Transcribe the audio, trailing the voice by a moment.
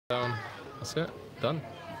down. That's it. Done.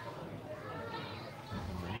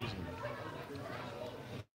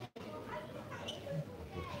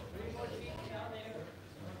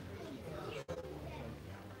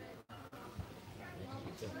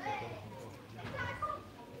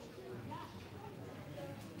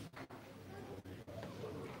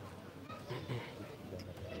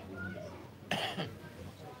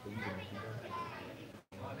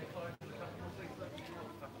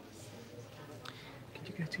 Could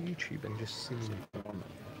you go to YouTube and just see?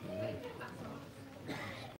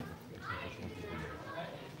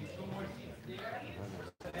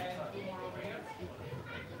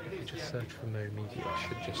 Just search for Mo Media. It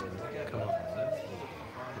should just come up.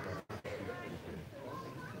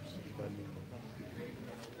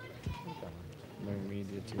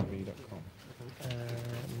 MoMediaTV.com.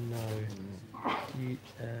 No. You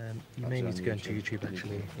may need to go into YouTube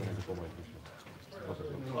actually.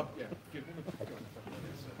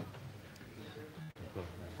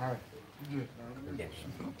 Yes.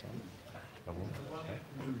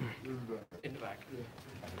 In the back. Yeah.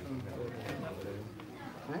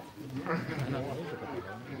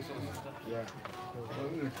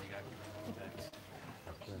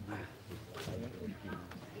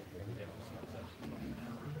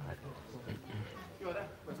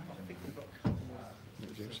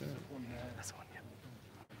 That's the one, yeah.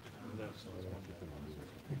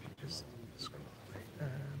 If you just scroll away,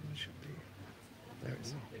 it should be. There it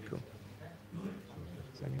is. Cool.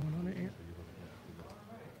 Is anyone on it yet?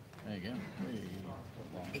 There you go.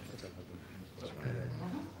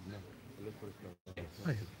 Oh,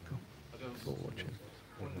 yeah, cool. For watching.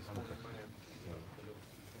 At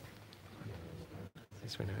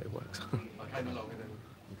least we know it works.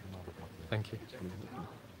 Thank you.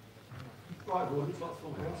 Right, well, it's lots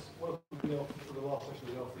of hands. Welcome to the last session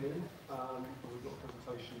of the afternoon. We've got a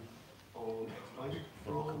presentation on Explain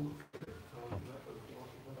from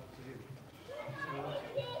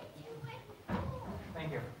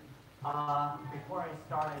Thank you. Before I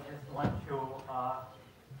start, I just want to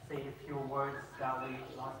say a few words that we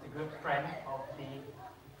lost a good friend of the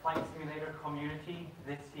flight simulator community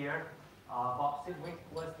this year. Bob Sidwick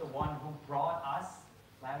was the one who brought us,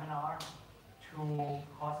 Laminar, to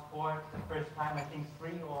Cossport the first time, I think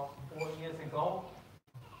 3 or 4 years ago.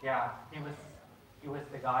 Yeah, he was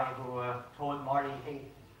the guy who told Marty, hey,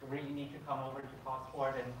 you really need to come over to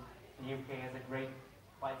Cossport, and the UK has a great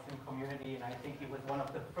flight sim community, and I think he was one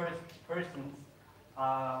of the first persons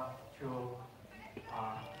to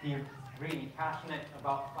be really passionate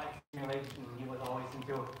about flight simulation. He was always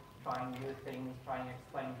into trying new things, trying to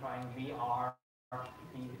explain, trying VR.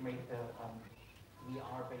 He made the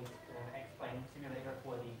VR-based Explain simulator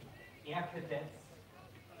for the air cadets,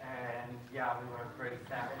 and yeah, we were very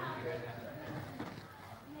sad to hear that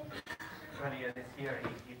earlier this year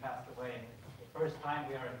he passed away. And the first time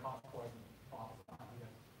we are in Cossport, Bob was not here.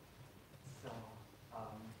 So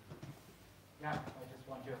yeah, I just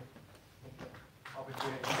want to take the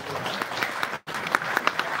opportunity to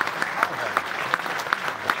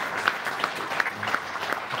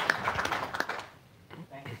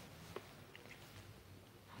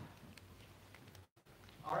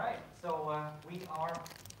we are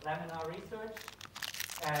Laminar Research,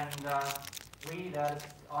 and we, that's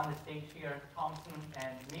on the stage here, Thompson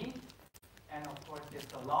and me, and of course there's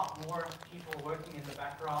a lot more people working in the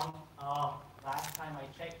background. Last time I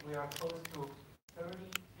checked, we are close to 30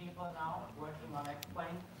 people now working on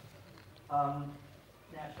Explain.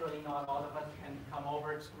 Naturally, not all of us can come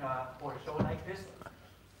over for a show like this,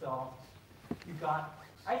 so you got,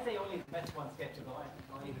 I say only the best ones get to go, and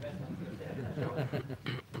only the best ones get to the show.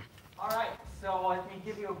 All right, so let me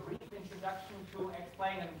give you a brief introduction to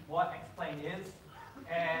Explain and what Explain is.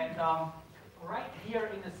 And right here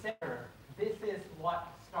in the center, this is what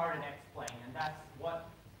started Explain, and that's what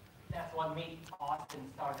made Austin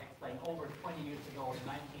start Explain over 20 years ago in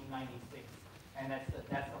 1996, and that's the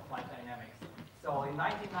flight dynamics. So in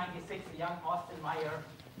 1996, the young Austin Meyer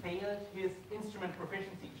failed his instrument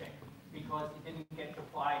proficiency check because he didn't get to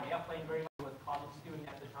fly an airplane very much. He was a college student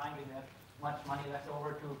at the time, didn't have much money left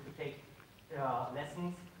over to take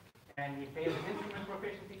lessons, and he failed his instrument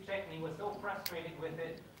proficiency check, and he was so frustrated with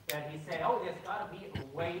it that he said, oh, there's got to be a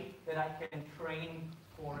way that I can train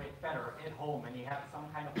for it better at home. And he had some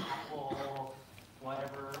kind of Apple,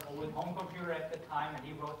 whatever, old home computer at the time, and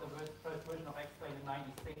he wrote the first version of Explain in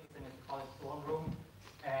 96 in his college dorm room,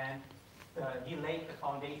 and he laid the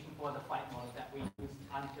foundation for the flight model that we use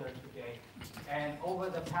until today. And over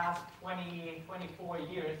the past 24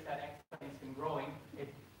 years that Explain has been growing,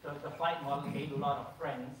 the flight model made a lot of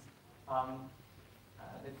friends.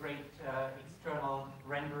 The great external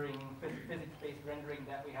rendering, physics-based rendering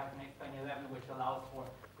that we have in X-Plane 11, which allows for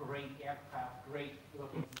great aircraft, great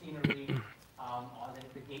looking scenery, on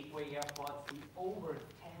the gateway airports, the over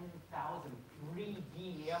 10,000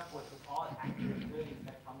 3D airports with all accurate buildings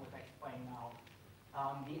that come with X-Plane now.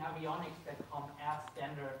 The avionics that come as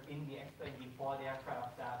standard in the X-Plane default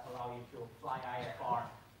aircraft that allow you to fly IFR.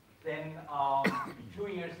 Then 2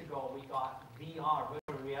 years ago, we got VR,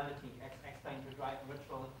 virtual reality, X-Plane to drive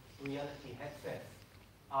virtual reality headsets.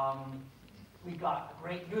 We got a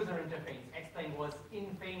great user interface. X-Plane was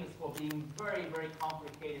infamous for being very, very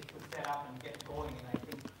complicated to set up and get going, and I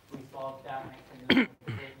think we solved that in X-Plane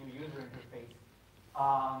with a great new user interface.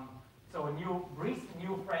 So recent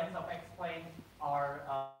new friends of X-Plane are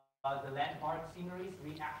the landmark sceneries.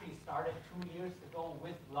 We actually started 2 years ago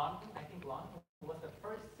with London. I think London was the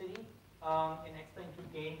first city in X-Plane to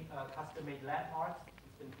gain custom-made landmarks.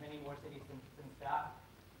 There's been many more cities since that.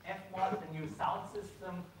 FMOD, the new sound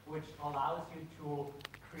system, which allows you to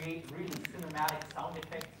create really cinematic sound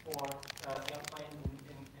effects for airplane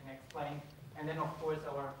in X-Plane. And then, of course,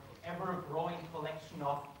 our ever-growing collection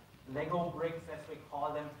of Lego bricks, as we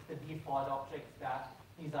call them, the default objects that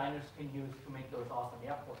designers can use to make those awesome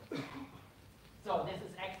airports. So this is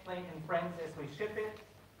X-Plane and Friends as we ship it.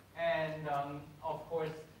 And, of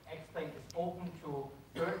course, X-Plane is open to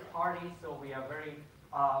third parties, so we are very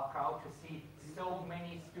proud to see so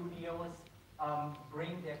many studios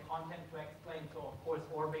bring their content to X-Plane. So, of course,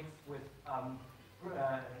 Orbix with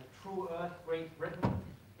True Earth, Great Britain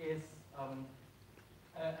is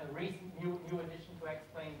a recent new addition to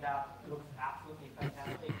X-Plane that looks absolutely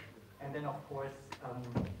fantastic. And then, of course,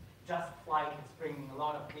 Just Flight is bringing a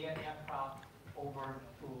lot of their aircraft over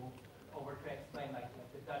to X-Plane, like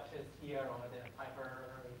the Duchess here or the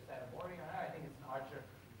Piper Warrior. I think it's an Archer,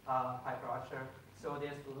 Piper Archer. So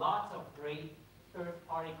there's lots of great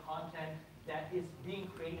third-party content that is being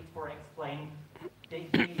created for X-Plane day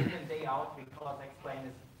in and day out, because X-Plane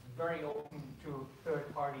is very open to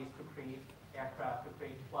third parties to create aircraft, to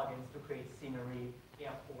create plugins, to create scenery,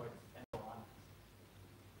 airports, and so on.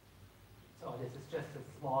 So this is just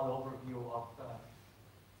a small overview of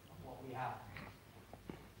what we have.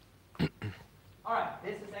 All right,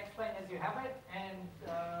 this is X-Plane as you have it, and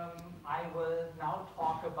I will now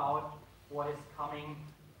talk about what is coming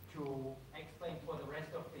to X-Plane for the rest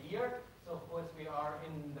of the year. So of course we are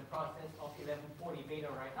in the process of 1140 beta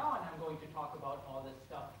right now, and I'm going to talk about all the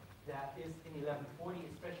stuff that is in 1140,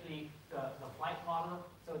 especially the flight model.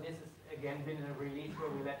 So this has again been a release where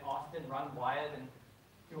we let Austin run wild and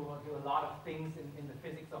do a lot of things in the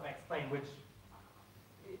physics of X-Plane, which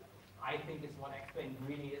I think is what X-Plane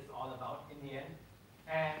really is all about in the end.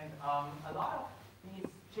 And a lot of these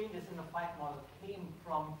changes in the flight model came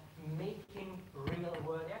from making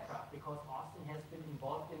real-world aircraft, because Austin has been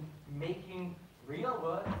involved in making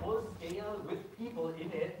real-world, full-scale, with people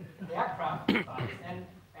in it, aircraft designs,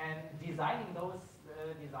 and designing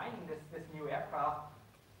this new aircraft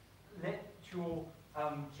led to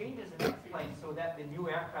changes in X-Plane, so that the new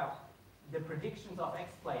aircraft, the predictions of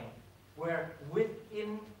X-Plane, were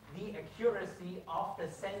within the accuracy of the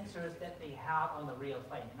sensors that they have on the real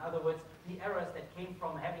plane. In other words, the errors that came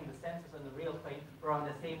from having the sensors on the real plane were on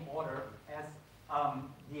the same order as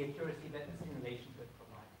the accuracy that the simulation could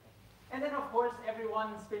provide. And then, of course,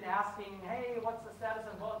 everyone's been asking, hey, what's the status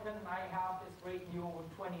on Vulkan? I have this great new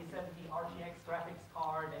 2070 RTX graphics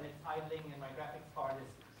card, and it's idling, and my graphics card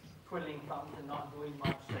is twiddling thumbs and not doing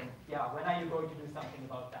much. And yeah, when are you going to do something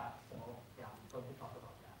about that? So yeah, I'm going to talk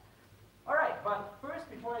about that. All right, but first,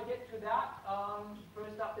 before I get to that,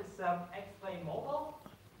 first up is X-Plane Mobile.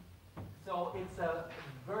 So it's a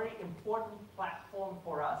very important platform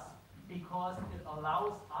for us, because it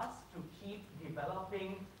allows us to keep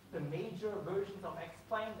developing the major versions of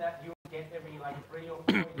X-Plane that you get every like 3 or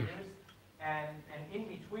 4 years. And in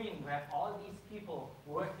between, we have all these people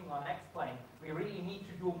working on X-Plane. We really need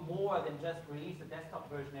to do more than just release a desktop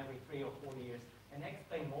version every 3 or 4 years. And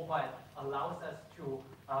X-Plane Mobile allows us to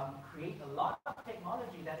create a lot of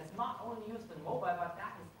technology that is not only used in mobile, but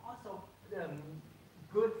that is also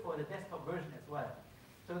good for the desktop version as well.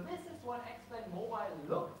 So this is what X-Plane Mobile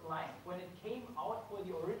looked like when it came out for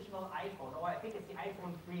the original iPhone. Oh, I think it's the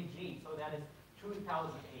iPhone 3G, so that is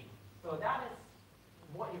 2008. So that is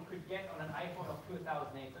what you could get on an iPhone of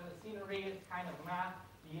 2008. So the scenery is kind of math.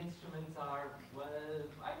 The instruments are, well,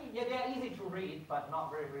 I mean, yeah, they're easy to read, but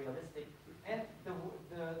not very realistic. And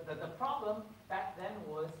the problem back then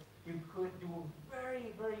was you could do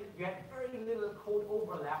you had very little code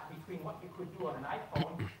overlap between what you could do on an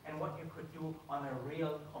iPhone and what you could do on a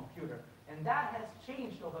real computer. And that has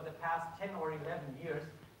changed over the past 10 or 11 years.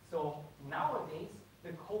 So nowadays,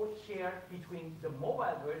 the code share between the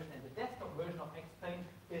mobile version and the desktop version of X-Plane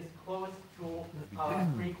is close to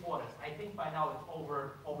 3/4. I think by now it's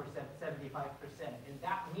over 75%. And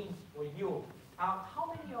that means for you, how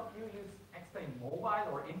many of you use X-Plane Mobile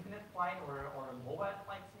or Infinite Flight or a mobile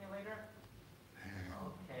flight simulator?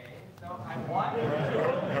 Okay, so I'm one.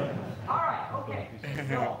 All right, okay.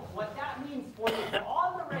 So what that means for you, for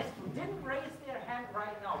all the rest who didn't raise their hand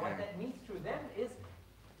right now, what that means to them is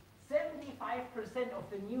 75% of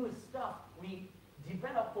the new stuff we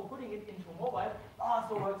develop for putting it into mobile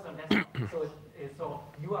also works on desktop. So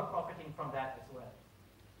you are profiting from that as well.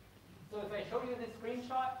 So if I show you this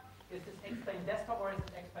screenshot, is this X-Plane desktop or is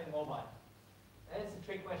it X-Plane mobile? That is a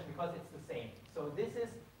trick question because it's the same. So this is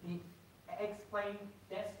the X-Plane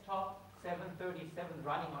desktop 737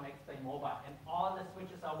 running on X-Plane mobile, and all the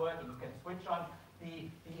switches are working. You can switch on the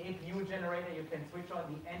APU generator, you can switch on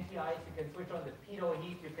the anti-ice, you can switch on the pitot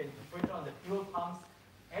heat, you can switch on the fuel pumps.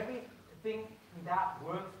 Everything that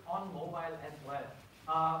works on mobile as well.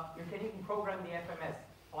 You can even program the FMS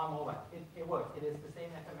on mobile. It works. It is the same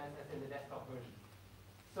FMS as in the desktop version.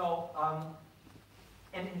 So,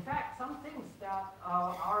 and in fact, some things that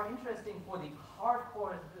are interesting for the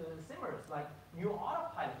hardcore simmers, like new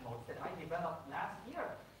autopilot modes that I developed last year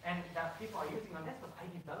and that people are using on desktop, I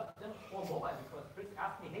developed them for mobile because Chris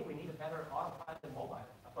asked me, hey, we need a better autopilot than mobile.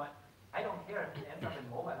 But I don't care if it ends up in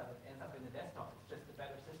mobile or if it ends up in the desktop. It's just a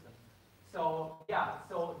better system. So yeah,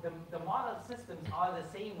 so the model systems are the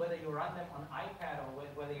same whether you run them on iPad or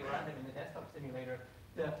whether you run them in the desktop simulator.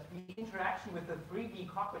 The interaction with the 3D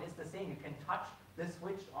cockpit is the same. You can touch the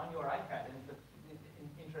switch on your iPad and it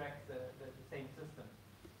interacts the same system.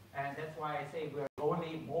 And that's why I say we're the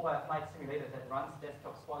only mobile flight simulator that runs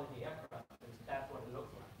desktop quality aircraft. That's what it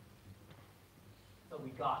looks like. So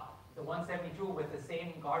we got the 172 with the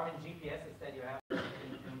same Garmin GPSs that you have in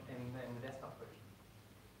the desktop version.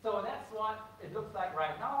 So that's what it looks like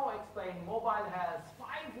right now. X-Plane Mobile has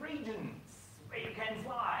 5 regions where you can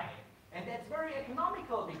fly. And that's very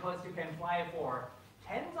economical because you can fly for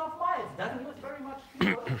tens of miles. Doesn't use very much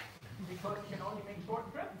fuel because you can only make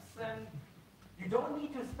short trips. And you don't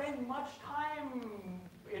need to spend much time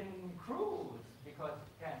in cruise because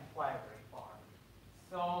you can't fly very far.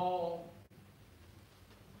 So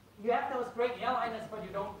you have those great airliners, but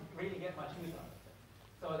you don't really get much use out of it.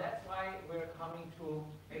 So that's why we're coming to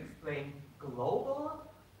explain global,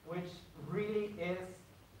 which really is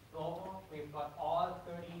global. We've got all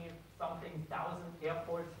 30-something thousand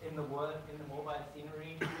airports in the world in the mobile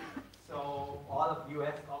scenery. So all of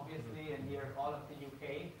US, obviously, and here all of the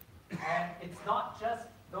UK. And it's not just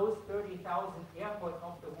those 30,000 airports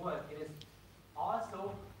of the world. It is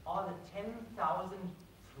also all the 10,000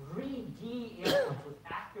 3D airports with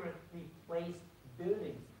accurately placed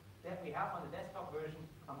buildings that we have on the desktop version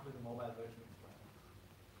come to the mobile version as well.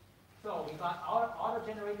 So we got our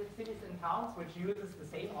auto-generated cities and towns, which uses the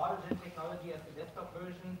same autogen technology as the desktop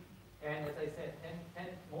version. And as I said,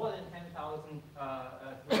 more than 10,000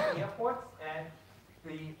 airports. And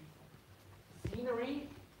the scenery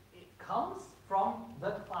comes from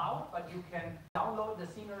the cloud, but you can download the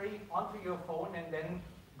scenery onto your phone and then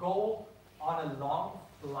go on a long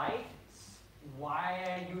flight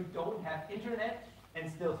while you don't have internet and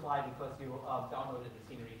still fly because you downloaded the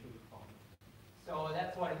scenery to your phone. So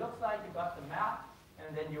that's what it looks like. You got the map,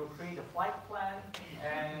 and then you create a flight plan.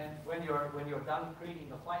 And when you're done creating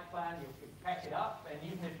the flight plan, you pack it up. And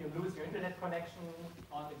even if you lose your internet connection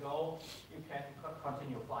on the go, you can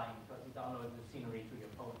continue flying because you downloaded the scenery to your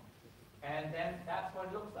phone. And then that's what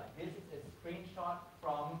it looks like. This is a screenshot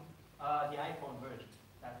from the iPhone version.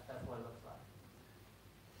 That's what it looks like.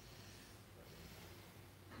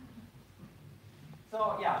 So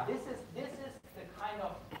yeah, this is the kind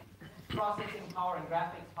of processing power and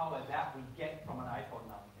graphics power that we get from an iPhone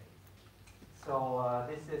nowadays. So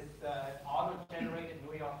this is auto-generated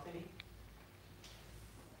New York City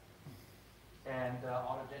and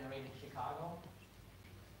auto-generated Chicago.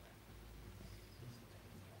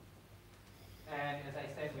 And as I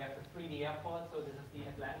said, we have the 3D airport. So this is the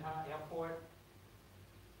Atlanta airport.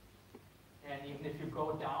 And even if you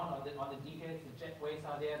go down on the details, the jetways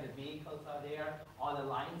are there, the vehicles are there, all the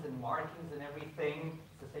lines and markings and everything.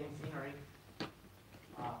 It's the same scenery.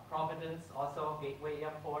 Providence, also Gateway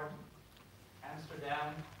Airport.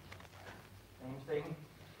 Amsterdam, same thing.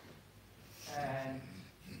 And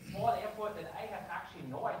small airport that I have actually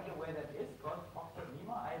no idea where that is, called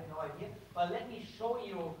Lima. I have no idea. But let me show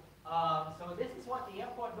you. So this is what the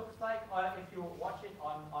airport looks like if you watch it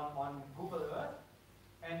on Google Earth.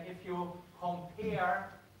 And if you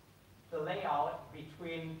compare the layout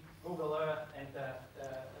between Google Earth and the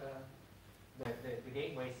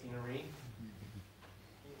gateway scenery,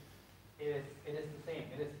 it is the same.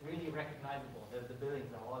 It is really recognizable. The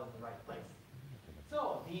buildings are all in the right place.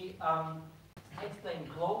 So the X-Plane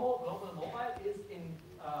Global Mobile is in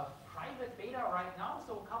private beta right now.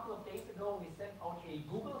 So a couple of days ago, we sent out a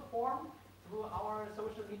Google form through our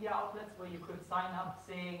social media outlets where you could sign up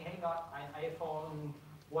saying, hey, got an iPhone,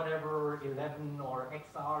 whatever, 11 or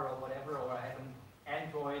XR or whatever, or I have an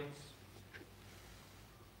Android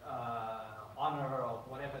Honor or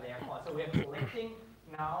whatever they are called. So we are collecting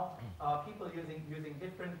now people using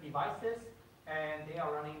different devices, and they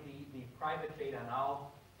are running the private beta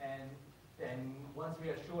now. And then once we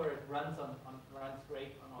are sure it runs runs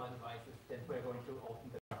great on all devices, then we're going to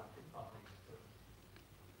open the public.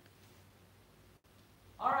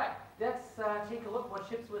 All right, let's take a look what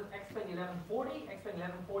ships with X-Plane 1140. X-Plane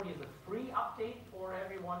 1140 is a free update for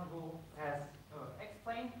everyone who has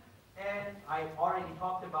X-Plane. And I already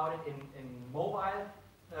talked about it in mobile.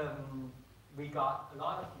 We got a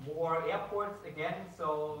lot of more airports again.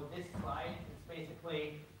 So this slide is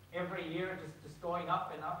basically every year just going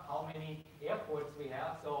up and up how many airports we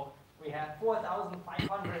have. So we had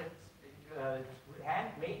 4,500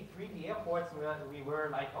 handmade 3D airports. We were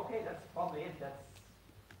like, okay, that's probably it.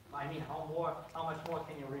 I mean, how much more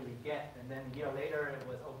can you really get? And then a year later, it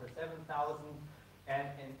was over 7,000.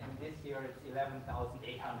 And this year it's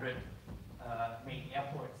 11,800 made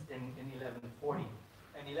airports in 1140.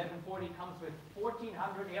 And 1140 comes with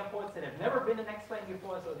 1,400 airports that have never been in X-Plane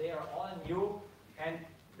before, so they are all new. And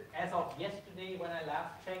as of yesterday, when I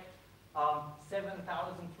last checked,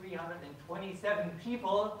 7,327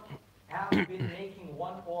 people have been making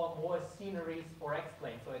one or more sceneries for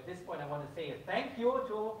X-Plane. So at this point, I want to say a thank you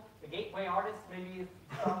to the gateway artists. Maybe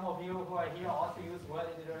some of you who are here also use World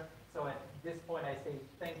Editor. So at this point, I say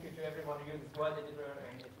thank you to everyone who uses World Editor,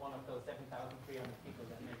 and it's one of those 7,300 people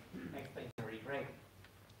that make X-Plane very great.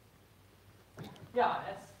 Yeah,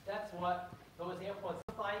 that's what those airports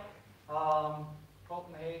look like.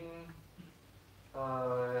 Copenhagen,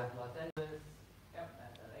 Los Angeles, yep,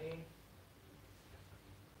 that's LA,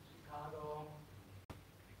 Chicago,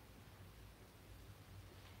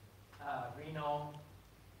 Reno.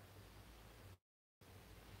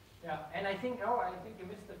 Yeah, and I think you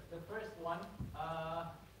missed the first one.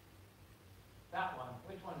 That one.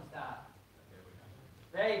 Which one is that?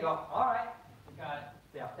 There you go. All right, you got it.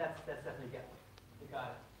 Yeah, that's definitely good. You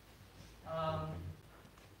got it.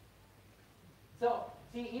 So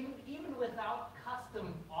see, even without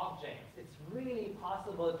custom objects, it's really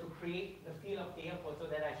possible to create the feel of the airport. So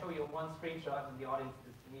that I show you one screenshot, and the audience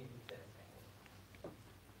is immediately satisfied.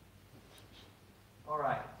 All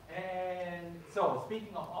right. And so,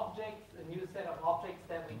 speaking of objects, a new set of objects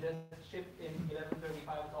that we just shipped in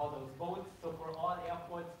 1135 is all those boats. So for all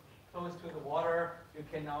airports close to the water, you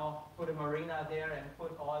can now put a marina there and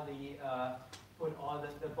put all the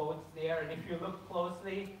boats there. And if you look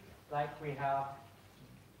closely, like we have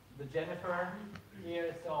the Jennifer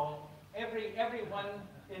here. So everyone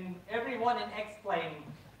in X-Plane,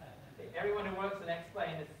 everyone who works in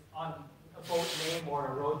X-Plane is on a boat name or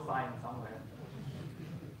a road sign somewhere.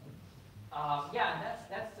 Yeah, and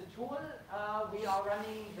that's the tool. We are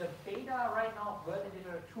running the beta right now of World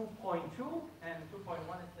Editor 2.2, and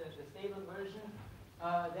 2.1 is the stable version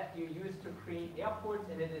that you use to create airports,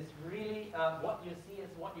 and it is really what you see is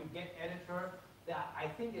what you get editor. That I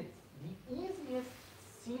think it's the easiest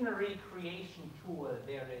scenery creation tool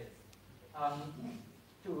there is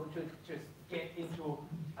to just get into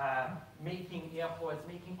making airports,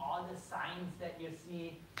 making all the signs that you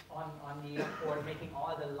see on the airport, making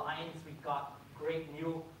all the lines. We've got great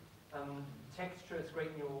new textures,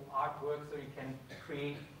 great new artwork, so you can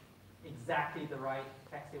create exactly the right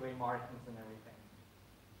taxiway markings and everything.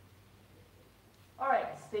 All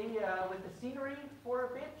right, stay with the scenery for a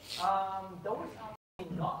bit. Those are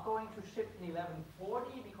not going to ship in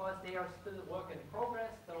 1140 because they are still a work in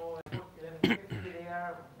progress. So I put 1150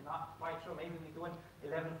 there. Not quite sure. Maybe we do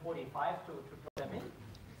 1145 to drop them in.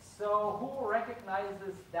 So who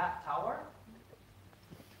recognizes that tower?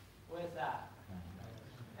 Where's that?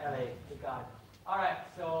 LA. You got it. All right.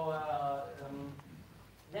 So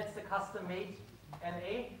that's the custom-made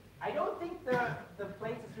LA. I don't think the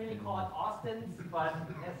place is really called Austin's, but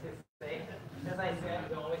as I said,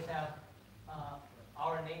 we always have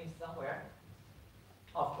our names somewhere.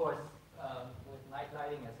 Of course, with night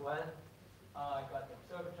lighting as well. I got the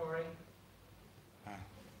observatory, the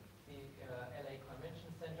LA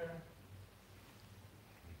Convention Center,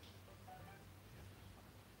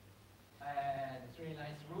 and it's really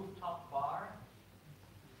nice rooftop bar.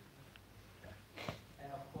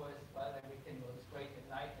 And of course, well, everything looks great at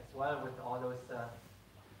night as well with all those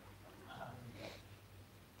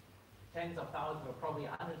tens of thousands or probably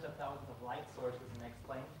hundreds of thousands of light sources in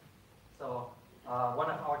X-Plane. So one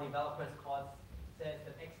of our developers says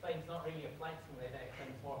that X-Plane is not really a flight simulator,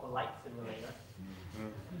 X-Plane is more of a light simulator.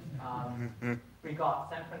 We got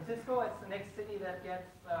San Francisco, it's the next city that gets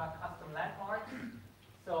custom landmarks.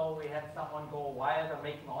 So we had someone go wild on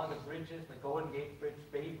making all the bridges, the Golden Gate Bridge,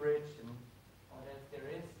 Bay Bridge, and what else there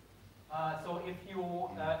is. So if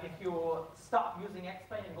you stop using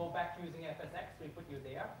X-Plane and go back to using FSX, we put you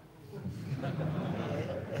there.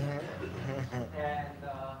 And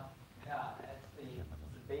yeah, that's the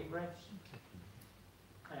Bay Bridge.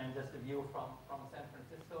 And just a view from San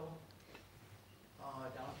Francisco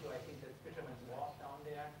down to, I think, there's Fisherman's Wharf down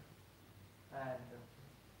there. And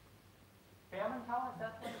Fairman Tower, is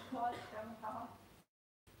that what it's called? Fairman Tower?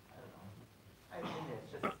 I don't know. I think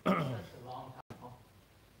it's just a long time ago.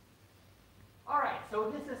 All right,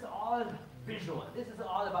 so this is all visual. This is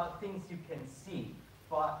all about things you can see.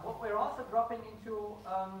 But what we're also dropping into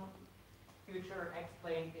future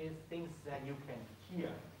X-Plane is things that you can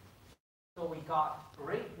hear. So we got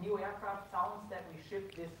great new aircraft sounds that we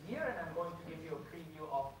shipped this year, and I'm going to give you a preview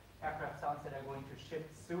of aircraft sounds that are going to ship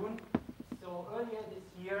soon. So earlier this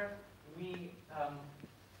year, we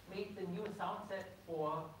made the new sound set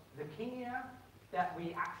for the King Air that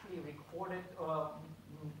we actually recorded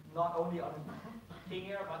not only on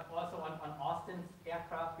King Air, but also on Austin's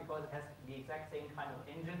aircraft, because it has the exact same kind of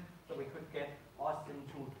engine. So we could get Austin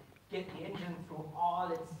to get the engine through all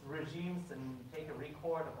its regimes and take a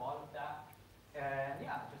record of all of that. And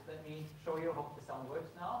yeah, just let me show you. Hope the sound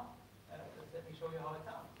works now. Just let me show you how it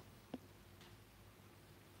sounds.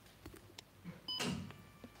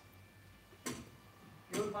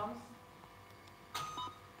 Fuel pumps.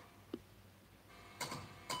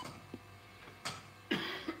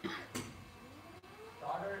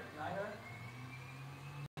 Starter, igniter.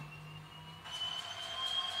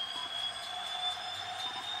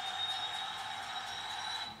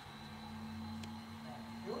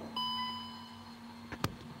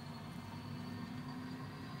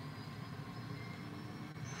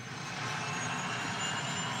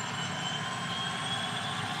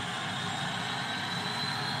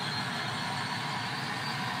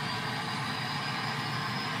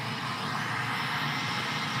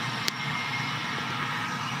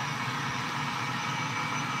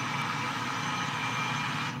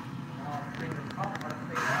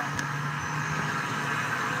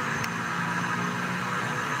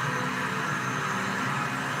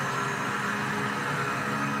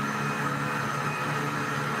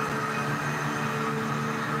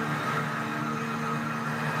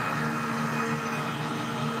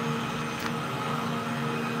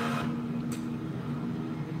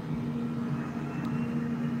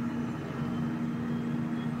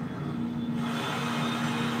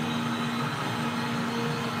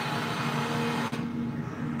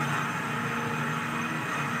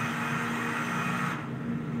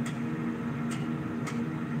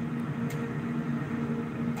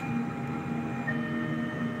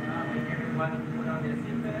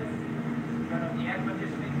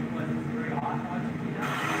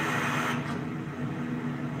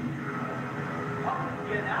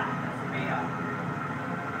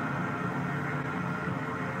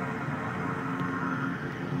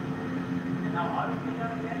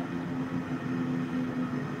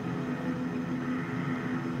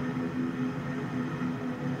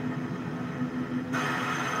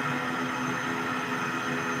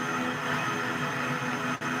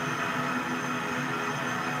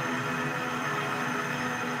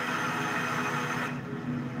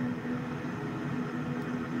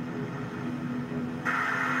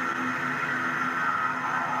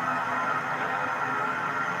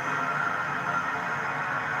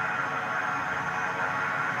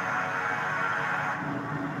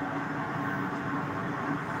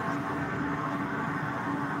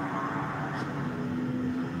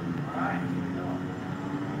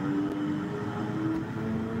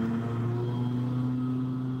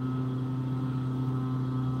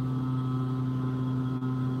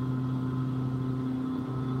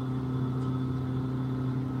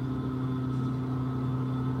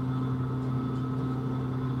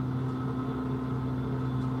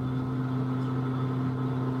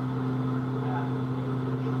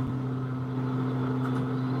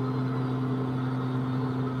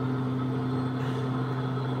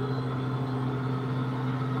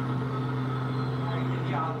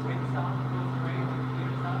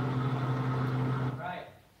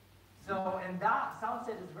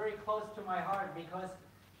 Is very close to my heart because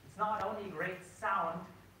it's not only great sound,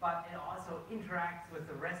 but it also interacts with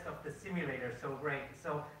the rest of the simulator so great.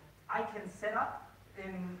 So I can set up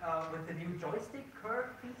with the new joystick curve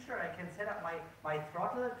feature. I can set up my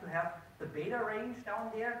throttle to have the beta range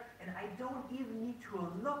down there, and I don't even need to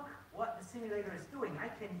look what the simulator is doing. I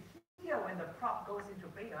can hear when the prop goes into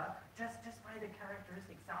beta just by the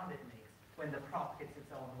characteristic sound it makes when the prop hits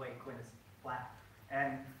its own wake when it's flat.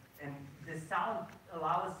 And the sound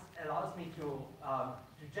allows me to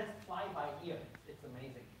just fly by ear. It's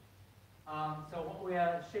amazing. So what we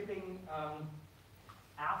are shipping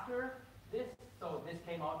after this, so this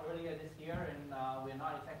came out earlier this year, and we're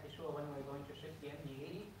not exactly sure when we're going to ship the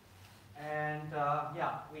MD80. And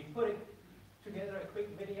yeah, we put together a quick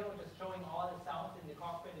video just showing all the sounds in the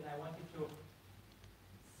cockpit, and I want you to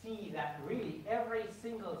see that really every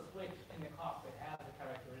single switch in the cockpit has a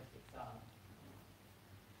characteristic sound.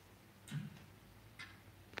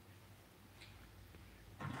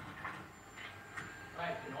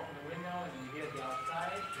 Right, you can open the window and you hear the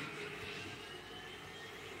outside.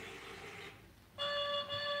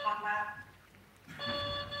 Flat.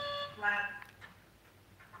 Flat.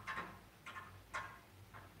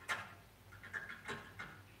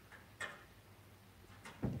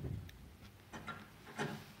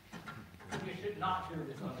 You should not do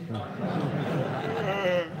this on the car.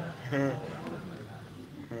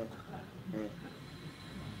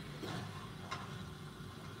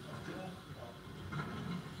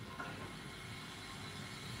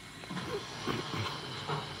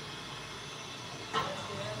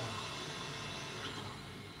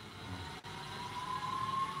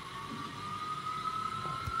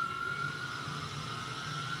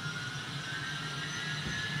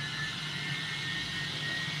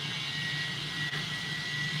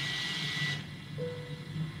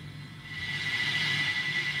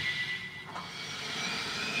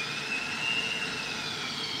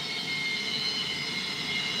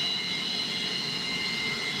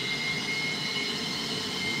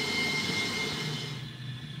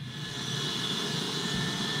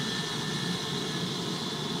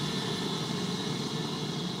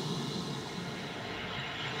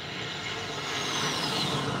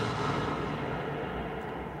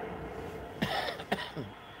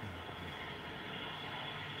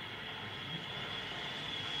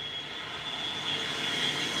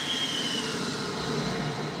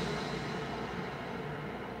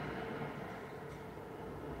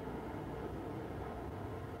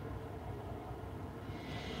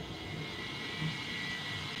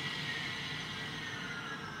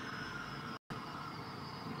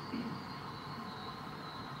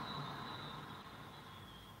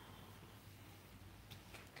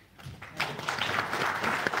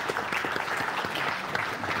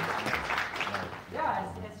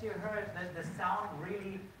 You heard that the sound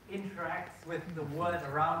really interacts with the world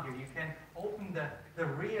around you. You can open the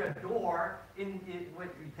rear door, you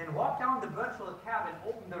can walk down the virtual cabin,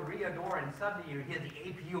 open the rear door, and suddenly you hear the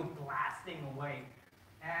APU blasting away.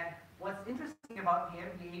 And what's interesting about the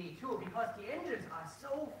MD-82, because the engines are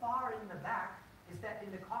so far in the back, is that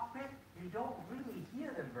in the cockpit, you don't really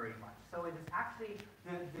hear them very much. So it is actually,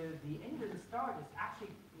 the engine start is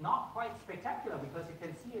actually not quite spectacular because you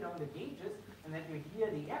can see it on the gauges, and then you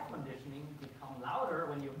hear the air conditioning become louder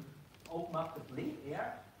when you open up the bleed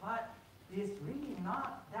air, but there's really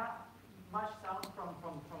not that much sound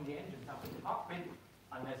from the engines up in the cockpit,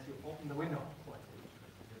 unless you open the window, of course.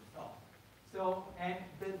 So, and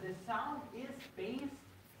the sound is based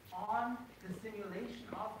on the simulation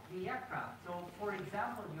of the aircraft. So, for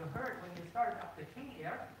example, you heard when you started up the King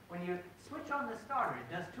Air, when you switch on the starter,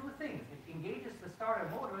 it does two things. It engages the starter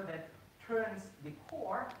motor that turns the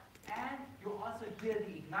core, and you also hear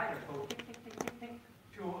the igniter go tick, tick, tick, tick, tick,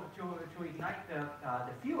 to ignite the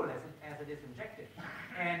fuel as it is injected.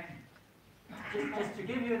 And just to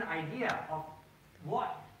give you an idea of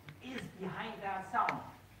what is behind that sound,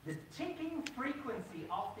 the ticking frequency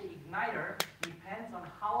of the igniter depends on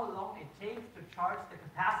how long it takes to charge the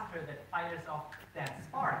capacitor that fires off that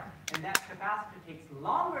spark. And that capacitor takes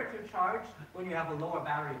longer to charge when you have a lower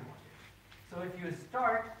battery voltage. So if you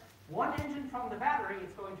start one engine from the battery,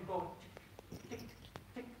 it's going to go tick, tick,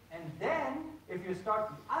 tick. And then if you start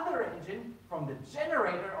the other engine from the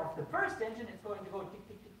generator of the first engine, it's going to go tick,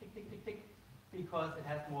 tick, tick, tick, tick, tick, tick, because it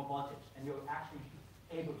has more voltage. And you're actually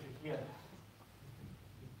able to hear that.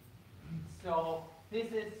 So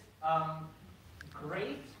this is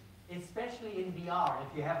great, especially in VR.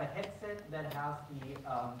 If you have a headset that has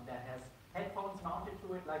that has headphones mounted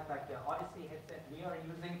to it, like the Odyssey headset we are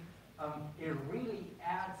using, it really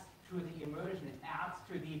adds to the immersion. It adds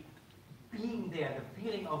to the being there, the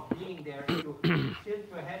feeling of being there. You tilt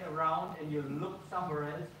your head around and you look somewhere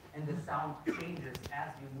else, and the sound changes as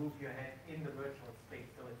you move your head in the virtual space.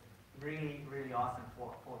 So it's really, really awesome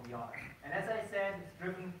for VR. And as I said, it's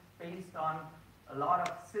driven based on a lot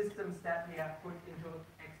of systems that we have put into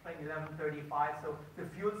X-Plane 1135. So the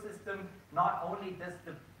fuel system, not only does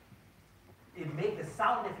it make a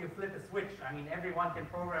sound if you flip a switch. I mean, everyone can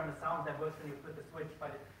program a sound that works when you flip a switch,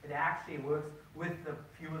 but it actually works with the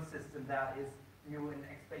fuel system that is new in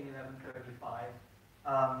X-Plane 1135.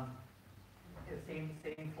 Same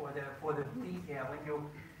for the bleed air. When you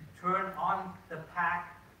turn on the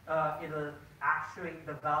pack, it'll actuate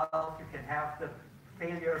the valve. You can have the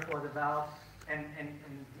failure for the valve, and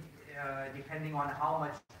depending on how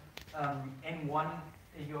much N1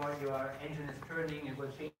 your engine is turning, it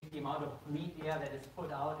will change the amount of bleed air that is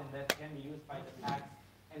put out, and that can be used by the packs,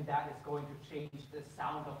 and that is going to change the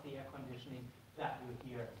sound of the air conditioning that you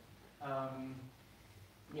hear.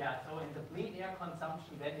 Yeah, so in the bleed air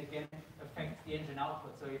consumption, then again affects the engine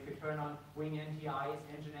output. So if you turn on wing NTIs,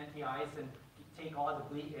 engine NTIs, and take all the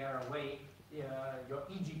bleed air away, your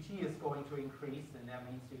EGT is going to increase, and that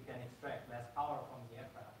means you can extract less power from the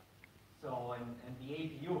aircraft. So, and the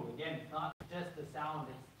APU, again, it's not just the sound,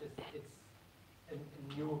 it's a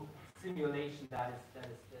new simulation that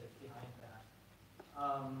is behind that.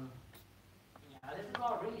 Yeah, this is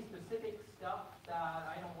all really specific stuff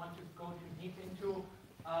that I don't want to go too deep into.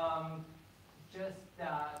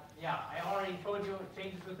 Yeah, I already told you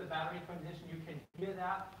changes with the battery condition, you can hear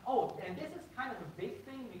that. Oh, and this is kind of a big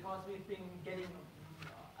thing because we've been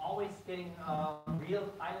always getting real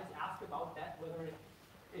pilots ask about that, whether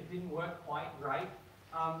it didn't work quite right.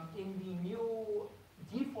 In the new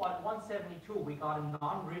default 172, we got a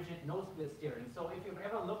non-rigid nose wheel steering. So if you've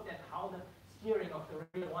ever looked at how the steering of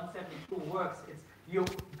the real 172 works, it's you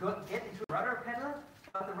get into the rudder pedal,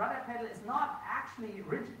 but the rudder pedal is not actually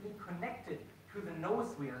rigidly connected to the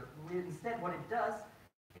nose wheel. Instead, what it does,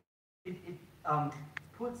 it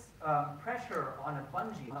puts pressure on a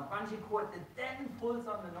bungee cord that then pulls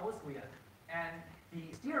on the nose wheel. And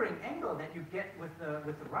the steering angle that you get with the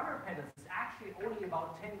rudder pedals is actually only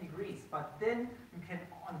about 10 degrees, but then you can,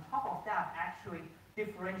 on top of that, actually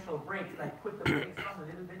differential brakes, like put the brakes on a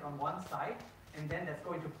little bit on one side, and then that's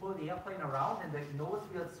going to pull the airplane around, and the nose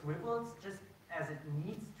wheel swivels just as it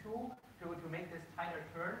needs to make this tighter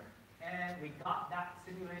turn. And we got that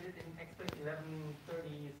simulated in X-Plane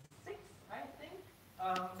 1136, I think.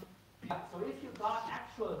 So if you got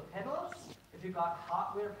actual pedals, if you got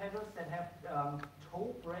hardware pedals that have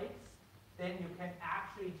toe brakes, then you can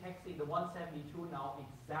actually taxi the 172 now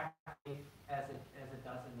exactly as it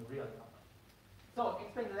does in the real airplane. So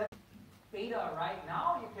X-Plane 11 beta right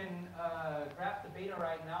now, you can grab the beta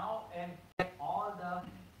right now and get all the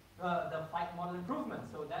flight model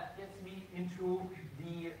improvements. So that gets me into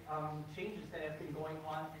the changes that have been going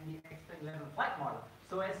on in the X-Plane 11 flight model.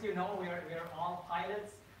 So as you know, we're all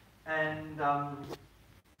pilots, and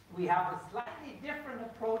we have a slightly different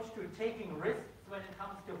approach to taking risks when it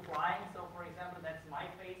comes to flying. So for example, that's my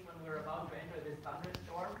face when we're about to enter this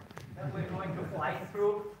thunderstorm that we're going to fly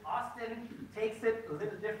through. Austin takes it a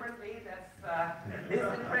little differently. That's his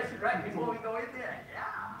impression right before we go in there.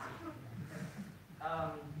 Yeah.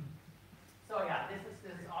 So yeah, this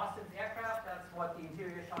is Austin's aircraft. That's what the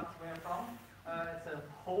interior shots were from. It's a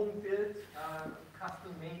home-built,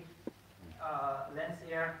 custom-made lens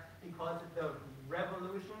air because of the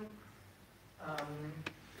Revolution.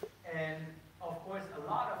 And of course, a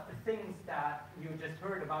lot of the things that you just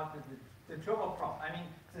heard about the turboprop. I mean,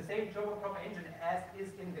 it's the same turboprop engine as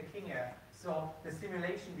is in the King Air. So the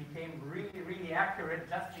simulation became really, really accurate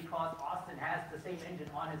just because Austin has the same engine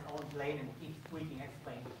on his own plane and keeps tweaking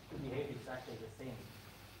X-Plane to behave exactly the same.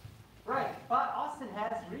 Right, but Austin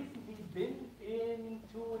has recently been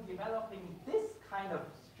into developing this kind of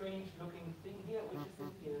strange-looking thing here, which is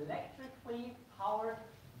an electrically powered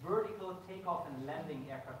vertical takeoff and landing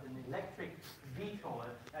aircraft, an electric VTOL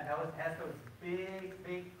that has those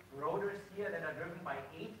big rotors here that are driven by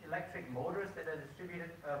 8 electric motors that are distributed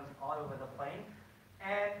all over the plane.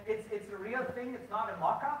 And it's a real thing, it's not a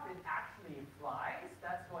mock-up, it actually flies.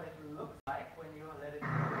 That's what it looks like when you let it go.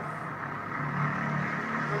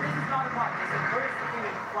 So this is not a mock, it's the first thing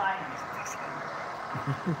it's flying.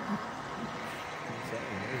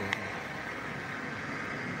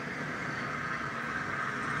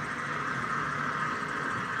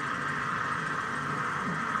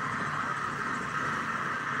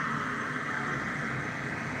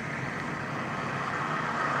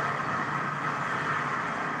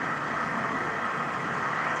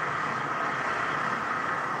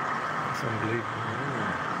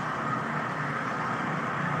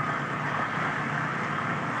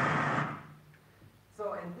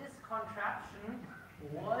 So, and this contraption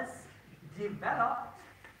was developed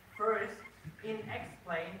first in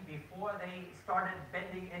X-Plane, before they started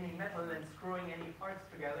bending any metal and screwing any parts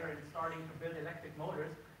together and starting to build electric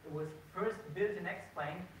motors, it was first built in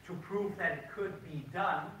X-Plane to prove that it could be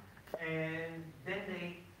done, and then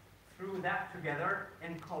they threw that together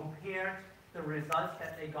and compared the results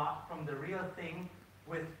that they got from the real thing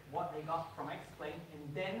with what they got from X-Plane,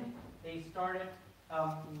 and then they started,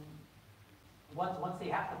 once they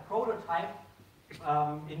had the prototype,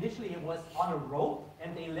 initially it was on a rope,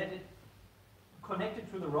 and they let it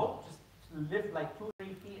connected to the rope, just lift like 2, 3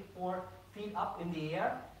 feet, 4 feet up in the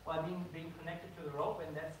air while being connected to the rope,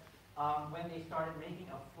 and that's when they started making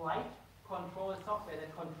a flight control software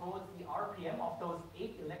that controls the RPM of those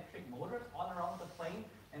 8 electric motors all around the plane,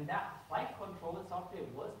 and that flight control software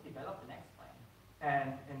was developed in X-Plane,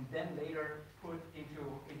 and then later put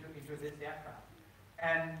into this aircraft.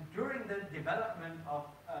 And during the development of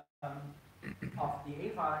the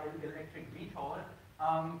EVA electric VTOL,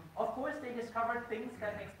 of course they discovered things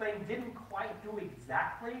that X-Plane didn't quite do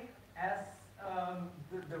exactly as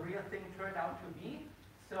the real thing turned out to be.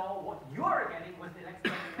 So what you're getting with the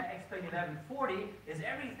X-Plane 1140 is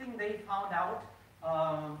everything they found out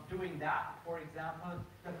doing that. For example,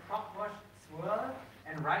 the prop wash swirl,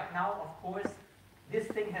 and right now, of course, this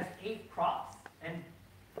thing has 8 props and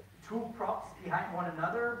 2 props behind one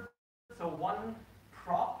another. So one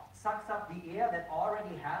prop sucks up the air that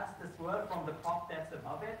already has the swirl from the prop that's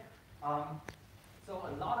above it. So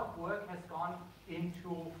a lot of work has gone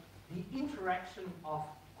into the interaction of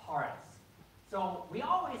parts. So we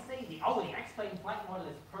always say the X-Plane flight model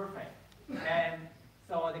is perfect. And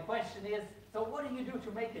so the question is, so what do you do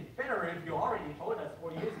to make it better if you already told us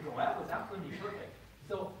 4 years ago that was absolutely perfect?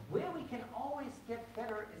 So where we can always get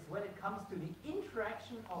better is when it comes to the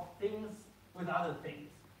interaction of things with other things.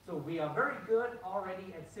 So we are very good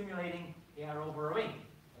already at simulating air over a wing,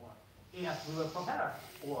 or air through a propeller,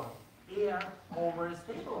 or air over a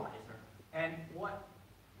stabilizer. And what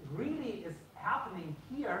really is happening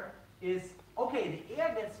here is, okay, the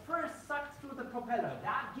air gets first sucked through the propeller.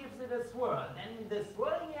 That gives it a swirl. Then the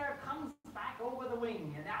swirling air comes back over the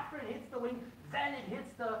wing. And after it hits the wing, then it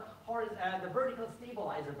hits the vertical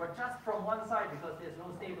stabilizer, but just from one side because there's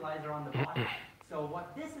no stabilizer on the bottom. So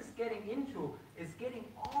what this is getting into is getting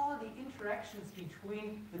all the interactions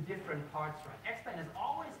between the different parts, right? X-Plane has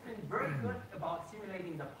always been very good about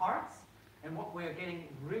simulating the parts, and what we're getting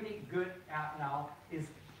really good at now is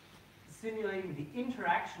simulating the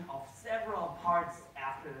interaction of several parts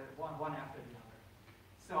after one after the other.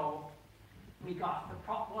 So we got the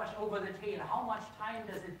prop wash over the tail. How much time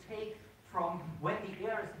does it take from when the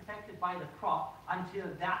air is affected by the prop until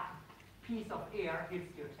that piece of air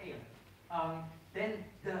hits your tail? Then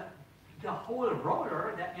the whole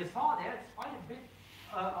rotor that you saw there, it's quite a bit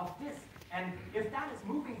of this. And if that is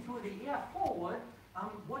moving through the air forward,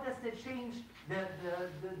 what does that change?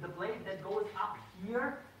 The blade that goes up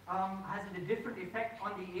here has a different effect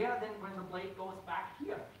on the air than when the blade goes back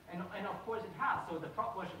here. And of course it has. So the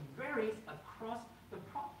prop wash varies across the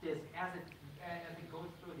prop disc as it goes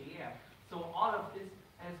through the air. So all of this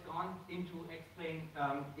has gone into X-Plane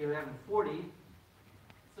 1140.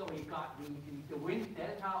 So we've got the wind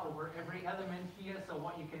delta over every element here. So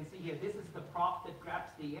what you can see here, this is the prop that grabs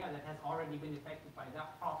the air that has already been affected by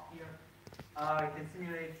that prop here. You can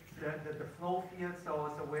simulate the flow field. So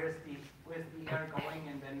where's the air going,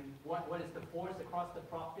 and then what is the force across the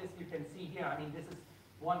prop disc? You can see here. I mean, this is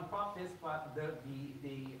one prop disc, but the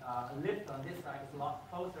lift on this side is a lot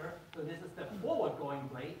closer. So this is the forward-going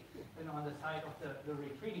blade, and on the side of the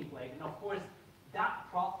retreating blade. And of course, that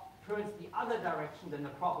prop turns the other direction than the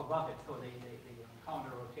prop above it, so they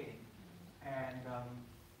counter-rotating. And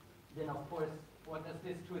then, of course, what does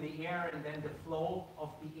this to the air, and then the flow of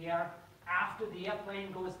the air after the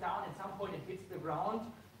airplane goes down. At some point, it hits the ground.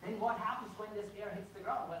 Then what happens when this air hits the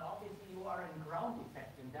ground? Well, obviously, you are in ground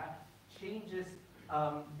effect, and that changes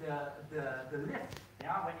the lift.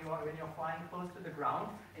 Yeah, when you're flying close to the ground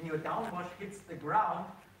and your downwash hits the ground,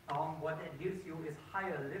 what that gives you is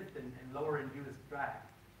higher lift and lower induced drag.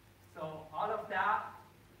 So all of that,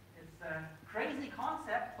 it's a crazy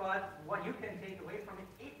concept, but what you can take away from it,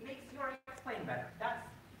 it makes your X-Plane better. That's,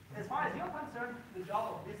 as far as you're concerned, the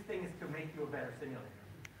job of this thing is to make you a better simulator.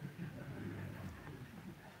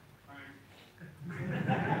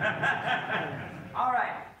 All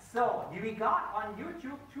right, so we got on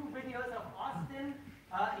YouTube 2 videos of Austin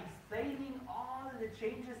explaining all the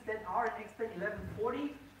changes that are in X-Plane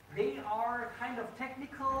 1140. They are kind of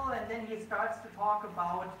technical, and then he starts to talk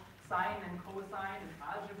about sine and cosine and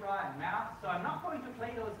algebra and math. So I'm not going to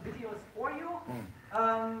play those videos for you.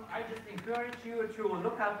 I just encourage you to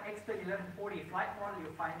look up X-Plane 1140 flight model.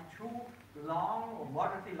 You'll find 2 long or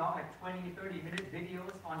moderately long, like 20, 30-minute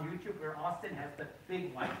videos on YouTube where Austin has the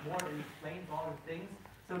big whiteboard and explains all the things.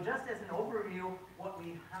 So just as an overview, what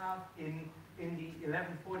we have in the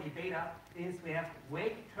 1140 beta is we have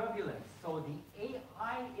wake turbulence. So the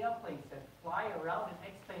AI airplanes that fly around in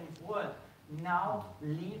X-Plane's world now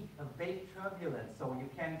leave a wake turbulence. So you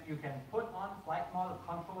can put on flight model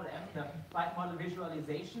control and the flight model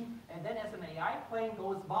visualization, and then as an AI plane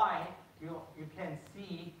goes by, you can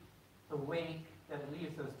see the wake that it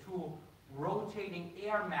leaves, those two rotating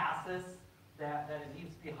air masses that it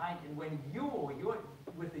leaves behind. And when you're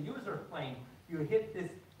with the user plane, you hit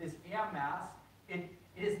this air mass, it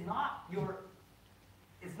is not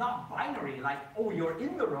it's not binary, like, oh, you're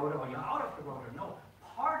in the rotor or you're out of the rotor. No,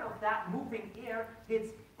 part of that moving air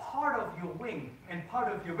hits part of your wing, and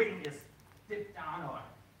part of your wing is dipped down or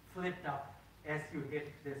flipped up as you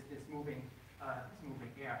hit this moving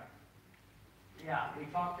air. Yeah, we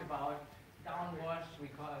talked about downwash, we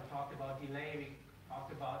talked about delay, we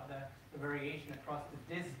talked about the variation across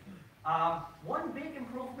the disk. One big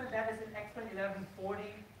improvement that is in X-Plane 1140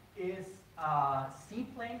 is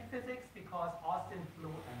seaplane physics, because Austin flew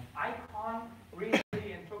an Icon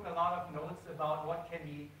recently and took a lot of notes about what can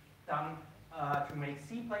be done to make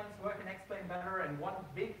seaplanes work in X-Plane better. And one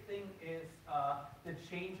big thing is the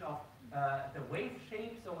change of the wave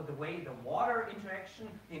shape, so the way the water interaction,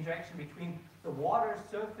 the interaction between the water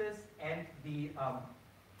surface and the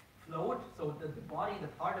float, so the body, the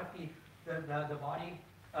part of the body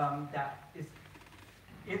that is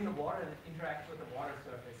in the water that interacts with the water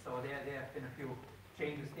surface. So there have been a few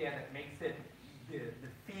changes there that makes it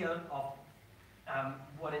the feel of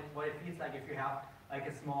what it feels like if you have like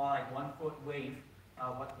a small, like 1 foot wave,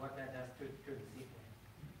 what that does to the seaplane.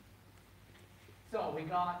 So we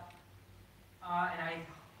got, and I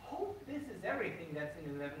hope this is everything that's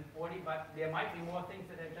in 1140, but there might be more things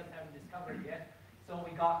that I just haven't discovered yet. So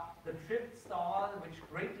we got the trip stall, which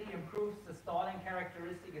greatly improves the stalling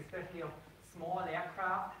characteristic, especially of small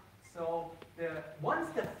aircraft. So once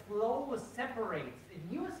the flow separates, it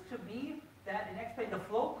used to be that in X-Plane the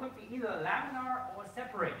flow could be either laminar or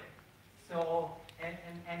separated. So,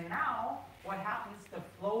 and now what happens, the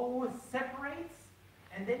flow separates,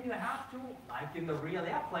 and then you have to, like in the real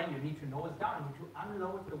airplane, you need to nose down, you need to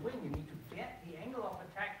unload the wing, you need to get the angle of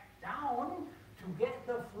attack down to get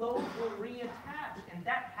the flow to reattach, and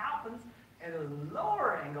that happens at a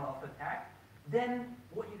lower angle of attack than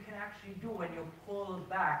what you can actually do when you pull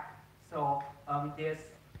back. So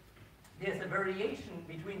there's a variation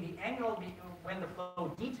between the angle when the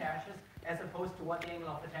flow detaches as opposed to what the angle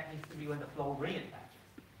of attack needs to be when the flow reattaches.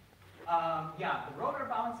 Yeah, the rotor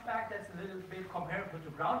bounce back, that's a little bit comparable to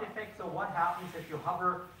ground effect. So what happens if you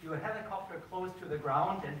hover your helicopter close to the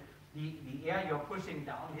ground and the air you're pushing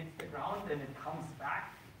down hits the ground and it comes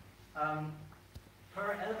back?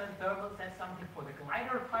 Per element thermals, that's something for the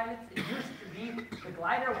glider pilots. It used to be the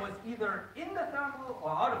glider was either in the thermal or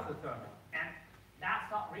out of the thermal. And that's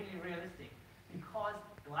not really realistic, because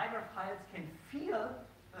glider pilots can feel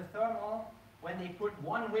the thermal when they put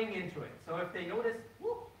one wing into it. So if they notice,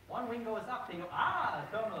 whoop, one wing goes up, they go, ah,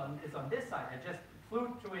 the thermal is on this side. I just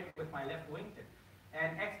flew to it with my left wingtip.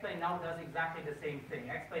 And X-Plane now does exactly the same thing.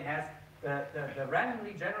 X-Plane has the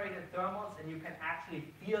randomly generated thermals, and you can actually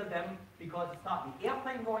feel them because it's not the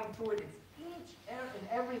airplane going through it, it's each and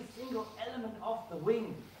every single element of the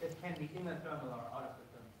wing that can be in the thermal or out of the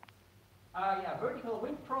thermal. Yeah, vertical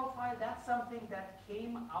wind profile, that's something that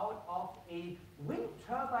came out of a wind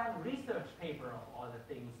turbine research paper of all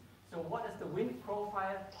the things. So what does the wind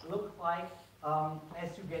profile look like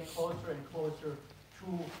as you get closer and closer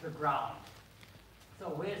to the ground? So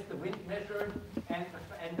where's the wind measured? And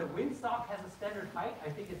the windsock has a standard height. I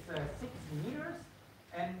think it's 6 meters.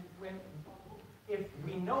 And if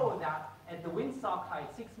we know that at the windsock height,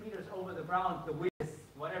 6 meters over the ground, the wind is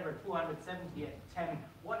whatever, 270 at 10,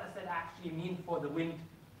 what does that actually mean for the wind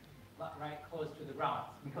right close to the ground?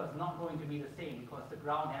 Because it's not going to be the same, because the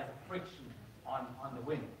ground has a friction on the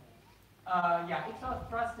wind. Yeah, exhaust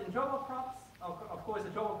thrust in turboprops. Of course, the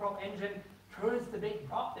turboprop engine turns the big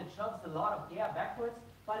prop that shoves a lot of air backwards,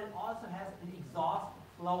 but it also has an exhaust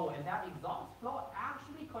flow, and that exhaust flow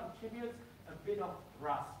actually contributes a bit of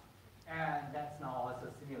thrust, and that's now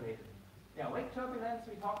also simulated. Yeah, wake turbulence,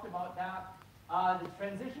 we talked about that. The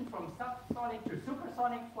transition from subsonic to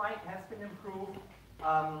supersonic flight has been improved.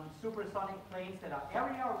 Supersonic planes that are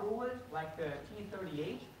area ruled, like the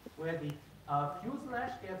T-38, where the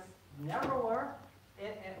fuselage gets narrower,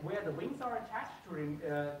 and where the wings are attached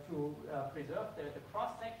to preserve the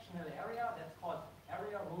cross-sectional area. That's called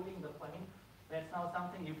area ruling the plane. That's now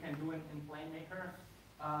something you can do in PlaneMaker.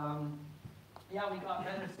 Yeah, we got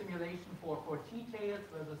better simulation for T-tails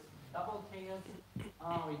versus double tails.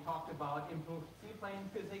 We talked about improved seaplane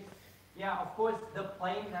physics. Yeah, of course, the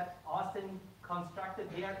plane that Austin constructed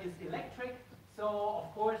here is electric. So,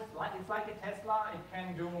 of course, it's like a Tesla. It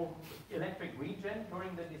can do electric regen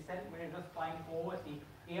during the descent. When you're just flying forward,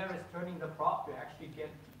 the air is turning the prop to actually get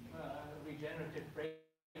regenerative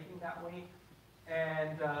braking that way.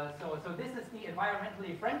 And so this is the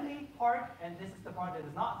environmentally friendly part, and this is the part that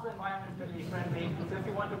is not so environmentally friendly. So if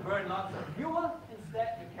you want to burn lots of fuel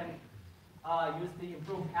instead, you can use the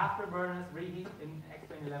improved afterburners reheat in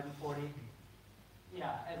X-Plane 1140.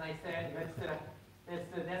 Yeah, as I said,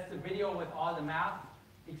 that's the video with all the math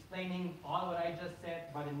explaining all what I just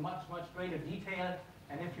said, but in much, much greater detail.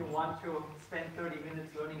 And if you want to spend 30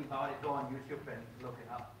 minutes learning about it, go on YouTube and look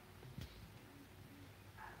it up.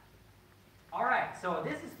 All right, so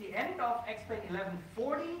this is the end of X-Plane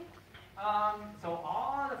 1140. So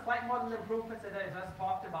all the flight model improvements that I just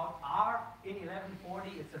talked about are in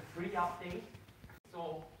 1140. It's a free update.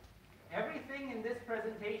 So everything in this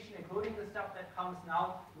presentation, including the stuff that comes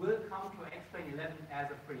now, will come to X-Plane 11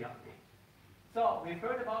 as a free update. So we've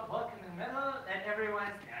heard about Vulkan and metal, and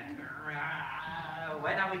everyone's,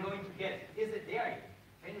 when are we going to get it? Is it there yet?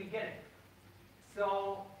 Can we get it?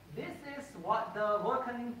 So this is what the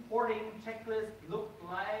Vulkan porting checklist looked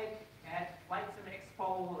like at Flight Sim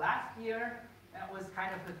Expo last year. That was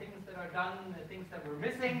kind of the things that are done, the things that were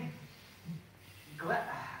missing.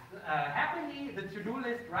 Happily, the to-do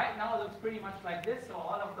list right now looks pretty much like this. So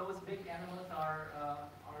all of those big animals are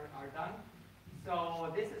done.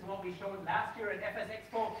 So this is what we showed last year at FS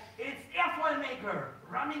Expo. It's Airfoil Maker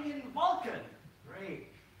running in Vulkan. Great.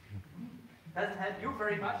 Doesn't help you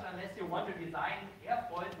very much unless you want to design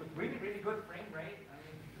airfoils with really, really good frame rate. I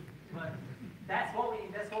mean, but that's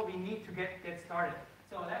what we need to get started.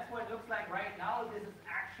 So that's what it looks like right now. This is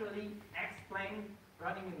actually X-Plane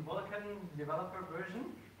running in Vulkan developer version.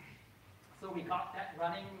 So we got that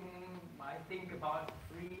running, I think, about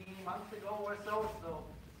 3 months ago or so. So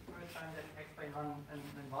it's the first time that X-Plane run in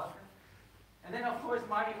Vulkan. And then, of course,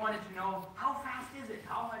 Marty wanted to know, how fast is it?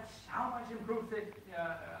 How much improves it?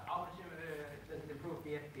 How much does it improve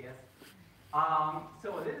the FPS?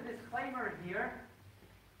 So a little disclaimer here.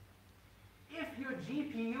 If your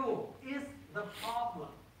GPU is the problem,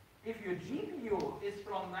 if your GPU is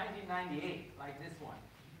from 1998, like this one,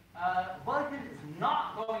 Vulkan is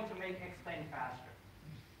not going to make X-Plane faster.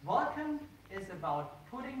 Vulkan is about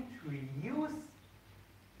putting to use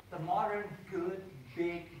the modern, good,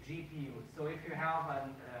 big GPU. So if you have a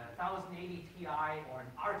 1080 Ti or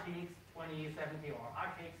an RTX 2070 or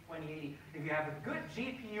RTX 2080, if you have a good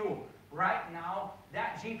GPU right now,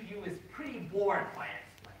 that GPU is pretty bored by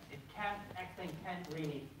X-Plane. X-Plane can't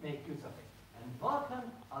really make use of it. And Vulkan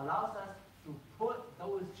allows us to put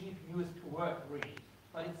those GPUs to work really.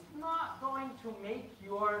 But it's not going to make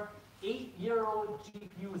your 8-year-old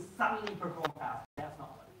GPU suddenly perform faster. That's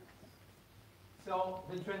not what it is. So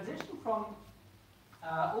the transition from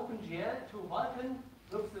OpenGL to Vulkan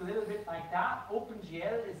looks a little bit like that.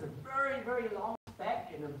 OpenGL is a very, very long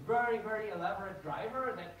spec and a very, very elaborate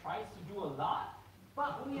driver that tries to do a lot.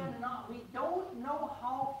 But we don't know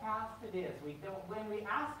how fast it is. When we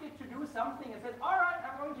ask it to do something, it says, all right,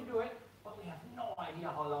 I'm going to do it, but we have no idea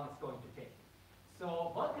how long it's going to take.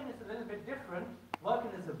 So Vulkan is a little bit different.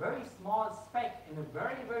 Vulkan is a very small spec in a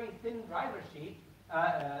very, very thin driver sheet,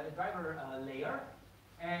 layer,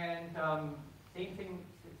 and same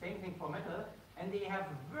thing for metal. And they have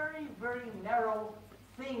very, very narrow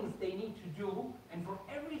things they need to do. And for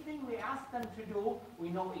everything we ask them to do, we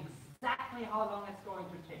know exactly how long it's going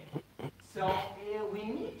to take. So we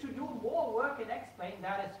need to do more work in X-Plane,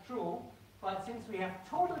 that is true. But since we have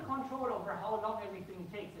total control over how long everything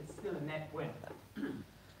takes, it's still a net win.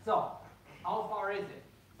 So how far is it?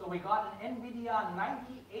 So we got an Nvidia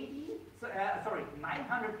 980,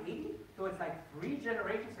 980. So it's like 3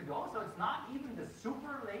 generations ago. So it's not even the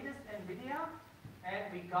super latest Nvidia.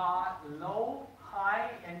 And we got low, high,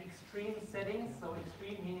 and extreme settings. So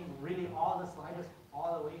extreme meaning really all the sliders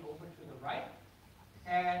all the way over to the right.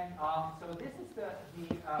 And so this is the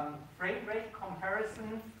frame rate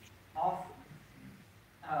comparison of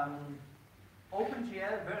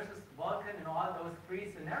OpenGL versus Vulkan in all those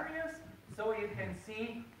 3 scenarios. So you can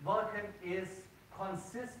see Vulkan is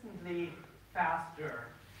consistently faster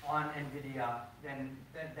on Nvidia than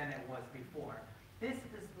it was before. This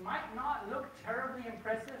might not look terribly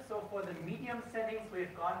impressive. So for the medium settings,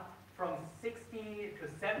 we've gone from 60 to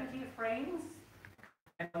 70 frames.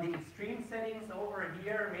 And on the extreme settings over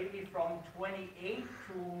here, maybe from 28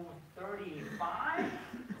 to 35.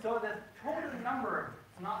 So the total number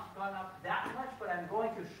not gone up that much, but I'm going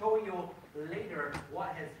to show you later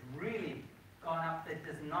what has really gone up that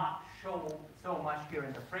does not show so much here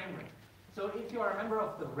in the frame rate. So if you are a member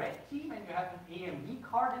of the red team and you have an AMD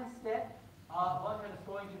card instead, Vulkan is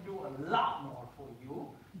going to do a lot more for you.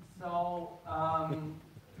 So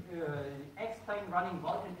X-Plane running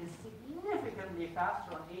Vulkan is significantly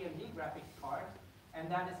faster on AMD graphics cards, and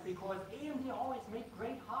that is because AMD always make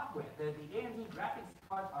great hardware. The AMD graphics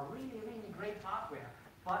cards are really, really great hardware,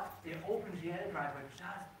 but the OpenGL driver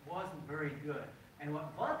just wasn't very good. And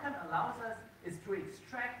what Vulkan allows us is to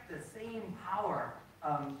extract the same power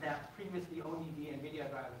that previously only the Nvidia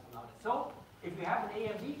drivers allowed us. So if you have an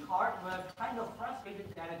AMD card, we're kind of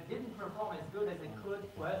frustrated that it didn't perform as good as it could.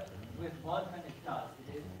 Well, with Vulkan it does.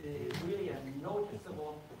 It is really a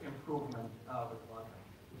noticeable improvement with Vulkan.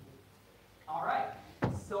 All right,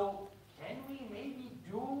 so can we maybe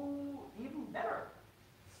do even better?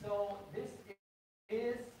 So this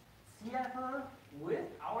is Seattle with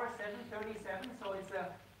our 737. So it's a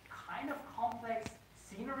kind of complex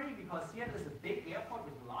scenery because Seattle is a big airport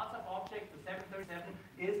with lots of objects. The 737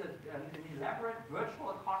 is an elaborate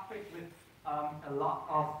virtual cockpit with a lot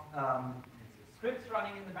of scripts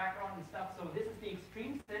running in the background and stuff. So this is the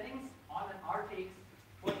extreme settings on an RTX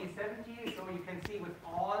 2070. So you can see with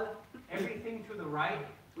everything to the right,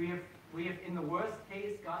 we have in the worst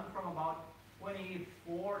case gone from about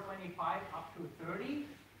 24, 25 up to 30.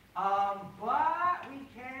 But we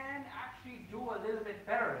can actually do a little bit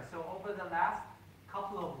better. So over the last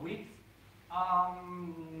couple of weeks,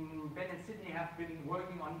 Ben and Sydney have been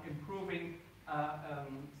working on improving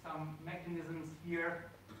some mechanisms here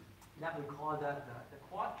that we call the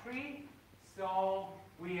quad tree. So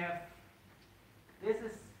we have, this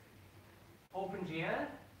is OpenGL.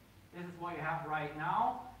 This is what you have right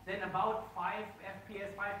now. Then about 5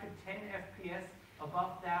 FPS, 5 to 10 FPS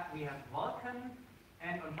above that, we have Vulkan.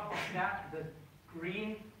 And on top of that, the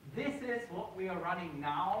green, this is what we are running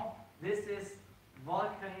now. This is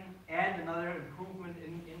Vulkan and another improvement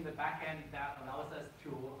in the back end that allows us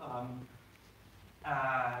to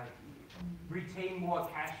retain more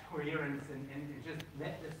cache coherence and just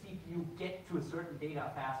let the CPU get to a certain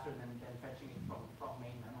data faster than fetching it from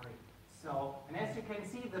main memory. So, and as you can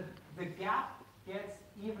see, the gap gets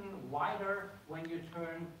even wider when you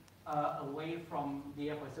turn away from the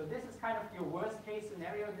airport. So this is kind of your worst case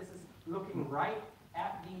scenario. This is looking right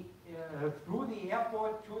at through the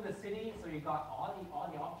airport to the city. So you got all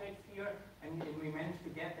the objects here, and we managed to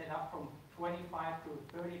get that up from 25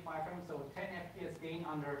 to 35 frames. So 10 FPS gain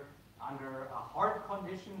under hard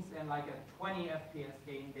conditions, and like a 20 FPS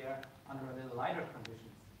gain there under a little lighter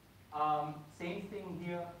conditions. Same thing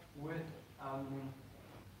here with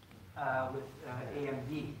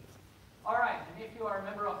AMD. All right, and if you are a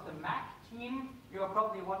member of the Mac team, you are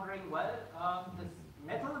probably wondering, well, does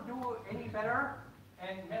Metal do any better?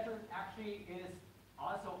 And Metal actually is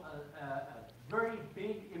also a very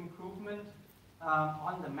big improvement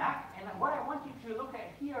on the Mac. And what I want you to look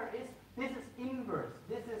at here is, this is inverse.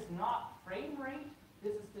 This is not frame rate.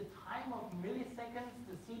 This is the time of milliseconds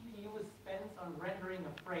the CPU spends on rendering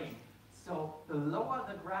a frame. So the lower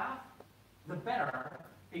the graph, the better,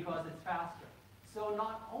 because it's faster. So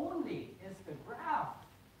not only is the graph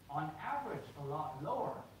on average a lot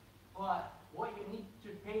lower, but what you need to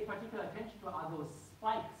pay particular attention to are those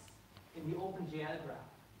spikes in the OpenGL graph.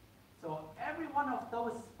 So every one of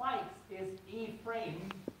those spikes is a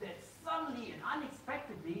frame that suddenly and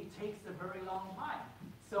unexpectedly takes a very long time.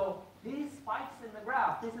 So these spikes in the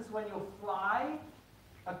graph, this is when you fly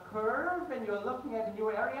a curve and you're looking at a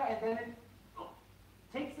new area, and then it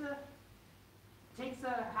takes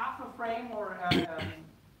a half a frame or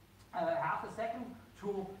half a second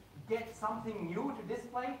to get something new to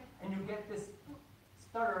display, and you get this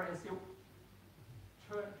stutter as you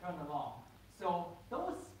turn along. So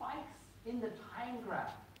those spikes in the time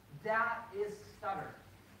graph, that is stutter.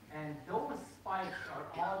 And those spikes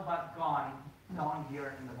are all but gone down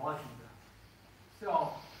here in the Vulkan graph.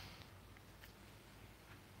 So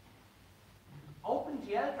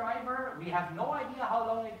OpenGL driver, we have no idea how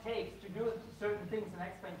long it takes to do certain things, and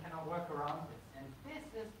X-Plane cannot work around this. And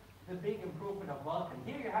this is the big improvement of Vulkan.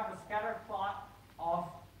 Here you have a scatter plot of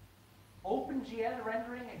OpenGL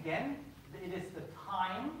rendering. Again, it is the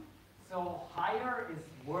time, so higher is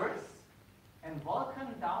worse. And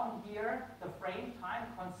Vulkan down here, the frame time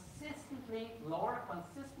consistently lower,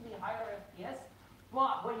 consistently higher FPS.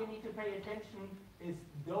 But what you need to pay attention is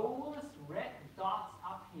those red dots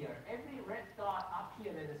up here. Every red dot up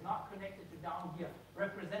here that is not connected to down here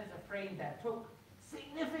represents a frame that took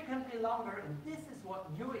significantly longer, and this is what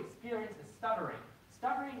you experience as stuttering.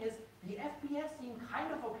 stuttering is the FPS seem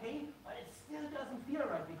kind of okay, but it still doesn't feel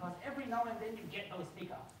right because every now and then you get those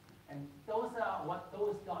hiccups. And those are what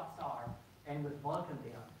those dots are. And with Vulkan, they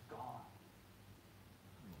are gone.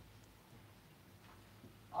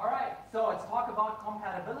 All right, so let's talk about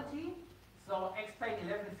compatibility. So X-Plane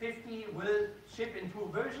 1150 will ship in two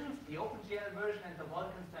versions, the OpenGL version and the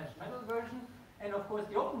Vulkan/Metal version. And of course,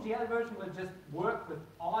 the OpenGL version will just work with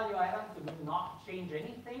all your add-ons, it will not change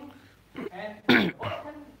anything. And the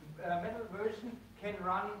Vulkan Metal version can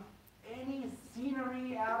run any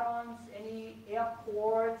scenery add-ons, any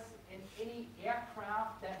airports, and any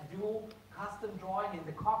aircraft that do custom drawing in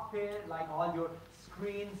the cockpit, like all your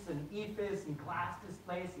screens and EFIS and glass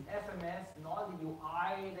displays and FMS and all the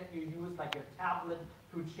UI that you use, like your tablet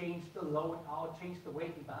to change the load out, change the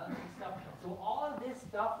weight and balancing stuff. So all this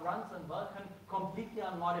stuff runs on Vulkan completely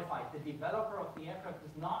unmodified. The developer of the aircraft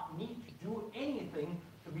does not need to do anything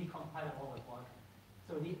to be compatible with Vulkan.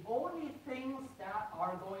 So the only things that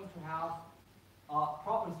are going to have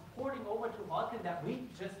problems porting over to Vulkan that we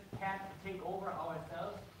just can't take over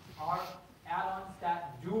ourselves are add-ons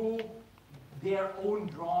that do their own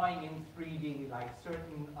drawing in 3D, like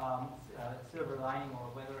certain silver lining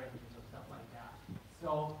or weather engines or stuff like that.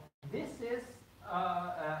 So this is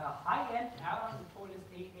a high-end add-on.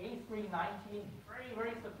 It's a A319, very,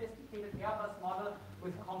 very sophisticated Airbus model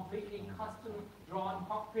with completely custom drawn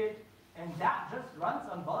cockpit, and that just runs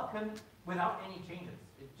on Vulkan without any changes.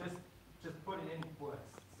 It just put it in works.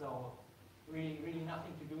 So really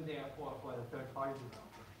nothing to do there for the third party developer.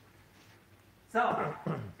 So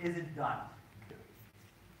is it done?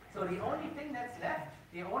 So the only thing that's left,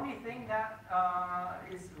 the only thing that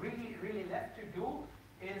is really left to do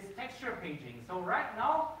is texture paging. So right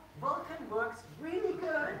now, Vulkan works really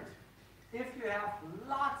good if you have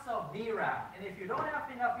lots of VRAM. And if you don't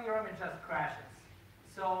have enough VRAM, it just crashes.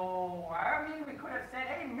 So, I mean, we could have said,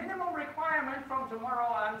 hey, minimum requirement from tomorrow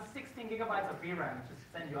on 16 gigabytes of VRAM. Just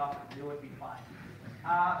send you off and you would be fine.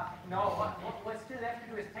 No, what's still left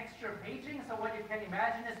to do is texture paging. So what you can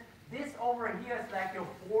imagine is this over here is like your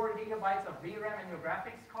 4 gigabytes of VRAM in your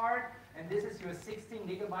graphics card, and this is your 16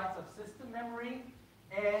 gigabytes of system memory.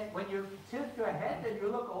 And when you tilt your head and you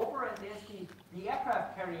look over and there's the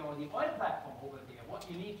aircraft carrier or the oil platform over there, what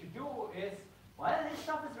you need to do is, well, this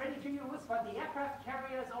stuff is ready to use, but the aircraft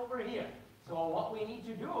carrier is over here. So what we need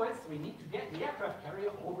to do is we need to get the aircraft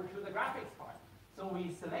carrier over to the graphics card. So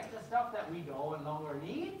we select the stuff that we no longer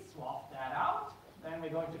need, swap that out, then we're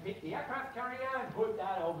going to pick the aircraft carrier and put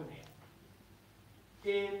that over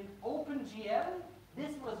there. In OpenGL,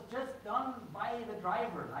 this was just done by the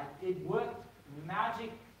driver. Like, it worked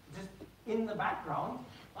magic just in the background,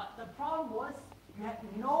 but the problem was you had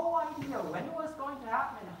no idea when it was going to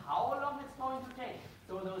happen and how long it's going to take.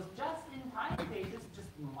 So those just-in-time stages just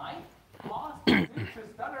might cause the thing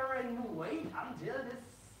to stutter and wait until this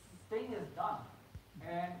thing is done.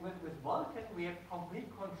 And with Vulkan, we have complete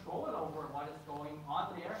control over what is going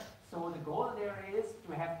on there. So the goal there is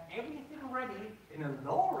to have everything ready in a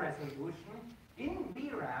low resolution in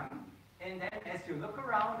VRAM, and then as you look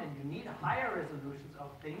around and you need higher resolutions of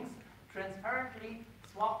things, transparently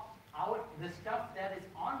swap out the stuff that is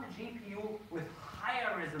on the GPU with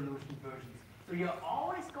higher resolution versions. So you're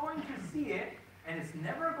always going to see it, and it's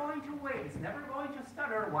never going to wait, it's never going to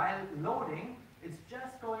stutter while loading. It's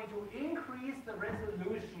just going to increase the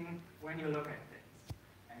resolution when you look at things.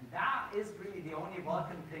 And that is really the only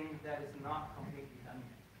Vulkan thing that is not completely done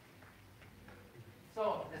yet.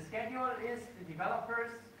 So the schedule is the developers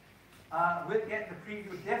will get the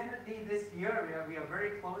preview definitely this year. We are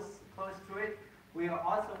very close to it. We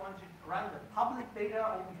also want to run the public beta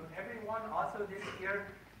open to everyone also this year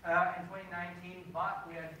in 2019, but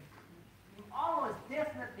we are almost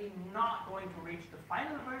definitely not going to reach the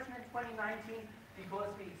final version in 2019 because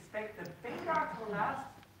we expect the beta to last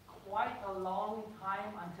quite a long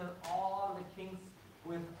time until all the kinks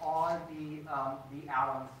with all the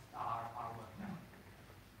add-ons are worked out.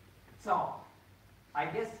 So I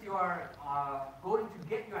guess you are going to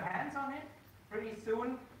get your hands on it pretty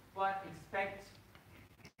soon, but expect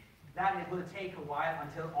that it will take a while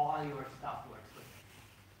until all your stuff works with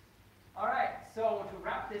it. All right, so to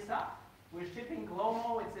wrap this up, we're shipping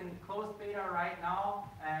Glomo. It's in closed beta right now,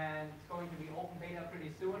 and it's going to be open beta pretty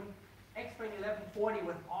soon. X-Plane 1140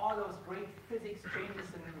 with all those great physics changes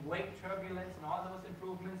and weight turbulence and all those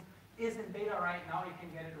improvements is in beta right now. You can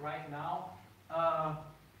get it right now.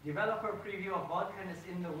 Developer preview of Vulkan is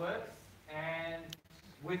in the works, and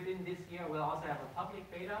within this year we'll also have a public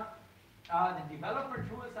beta. The developer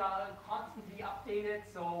tools are constantly updated,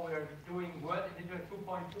 so we're doing Word Editor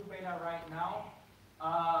 2.2 beta right now.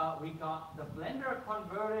 We got the Blender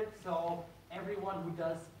converted, so everyone who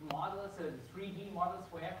does models, 3D models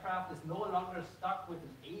for aircraft, is no longer stuck with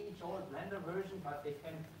an age-old Blender version, but they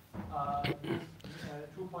can use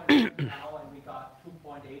 2.7 now, and we got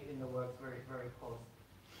 2.8 in the works, very, very close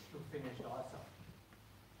to finished also.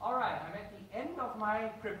 All right, I'm at the end of my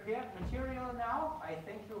prepared material now. I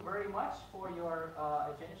thank you very much for your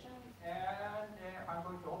attention, and I'm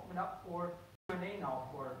going to open it up for Q&A now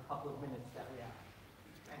for a couple of minutes that we have.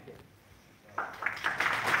 Thank you.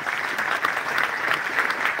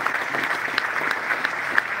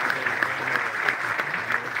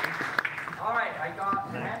 All right, I got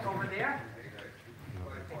a hand over there.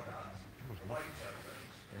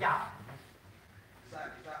 Yeah. Is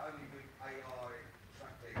that only with AI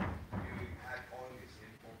tracking you add on this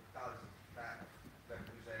in, or does that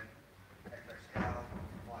represent FSL,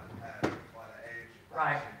 by the edge?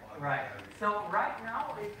 Right. So right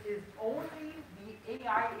now it is only the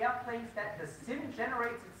AI airplanes that the sim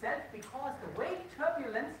generates itself, because the wake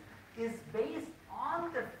turbulence is based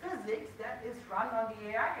on the physics that is run on the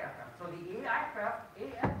AI aircraft. So the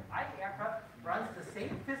AI aircraft runs the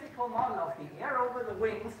same physical model of the air over the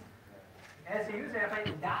wings as a user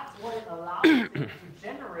airplane. That's what it allows it to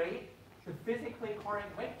generate the physically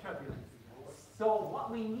correct wake turbulence. So what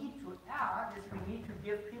we need to add is we need to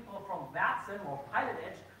give people from VATSIM or Pilot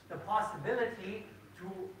Edge the possibility to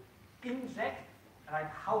inject,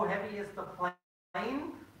 like, how heavy is the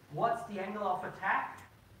plane, what's the angle of attack,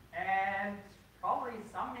 and probably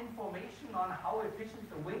some information on how efficient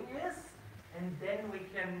the wing is, and then we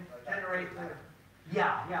can generate the.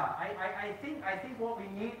 I think what we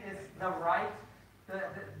need is the right,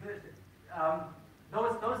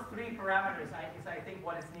 those three parameters. I think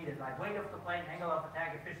what is needed, like weight of the plane, angle of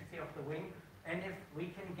attack, efficiency of the wing. And if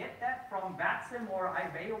we can get that from VATSIM or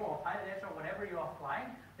AERO or Pilot Edge or whatever you are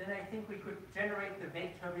flying, then I think we could generate the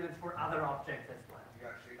wake turbulence for other objects as well. You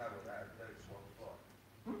actually know what that would do to one flight.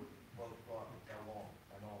 One flight would go on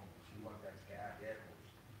and on, she won't be able to get out of the airport.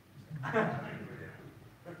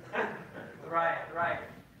 Right.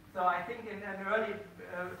 So I think in an early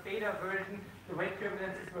beta version, the wake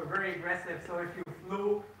turbulences were very aggressive. So if you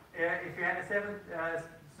flew, if you had a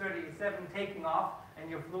 737 taking off, and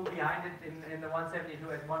you flew behind it in the 172,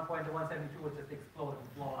 at one point the 172 would just explode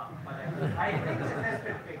and blow up. But I think this has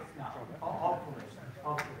been fixed now, hopefully.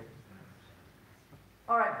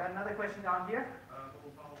 All right, got another question down here.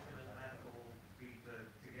 Will Vulcan and metal be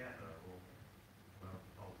together, or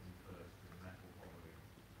Vulcan first and metal following?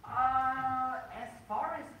 As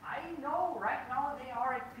far as I know, right now they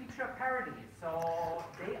are at feature parity, so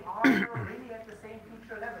they are really at the same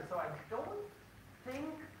feature level. So I don't think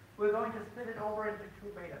we're going to split it over into two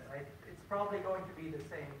betas. It's probably going to be the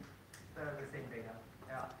same beta.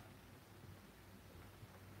 Yeah.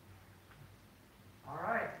 All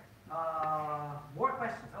right. More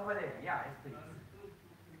questions over there? Yeah, yes, please.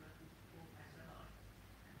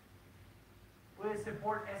 Will it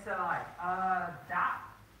support SLI? That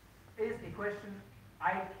is a question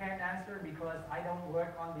I can't answer because I don't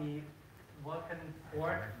work on the Vulcan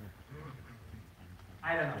port.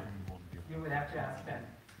 I don't know. You would have to ask Ben.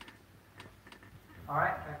 All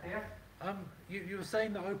right, back there. You were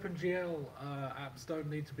saying that OpenGL apps don't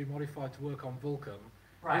need to be modified to work on Vulkan.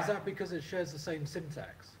 Right. Is that because it shares the same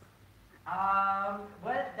syntax?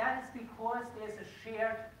 Well, that is because there's a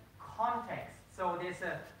shared context. So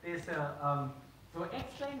so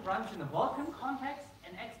Xplane runs in a Vulkan context,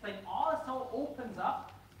 and Xplane also opens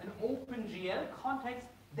up an OpenGL context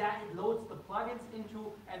that it loads the plugins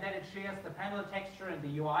into, and that it shares the panel texture and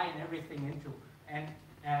the UI and everything into.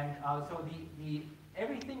 So the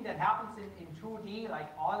everything that happens in 2D, like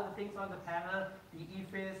all of the things on the panel, the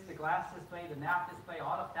EFIS, the glass display, the nav display,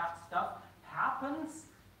 all of that stuff happens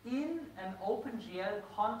in an OpenGL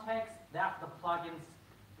context that the plugins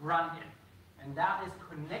run in. And that is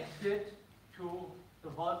connected to the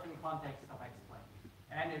Vulkan context of Xplane.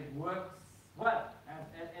 And it works well. As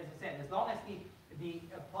I said, as long as the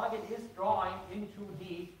plugin is drawing in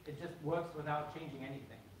 2D, it just works without changing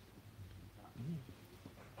anything.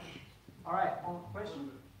 All right,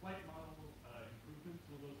 question? Flight model improvements,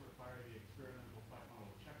 will those require the experimental flight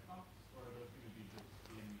model checkbox, or are those going to be just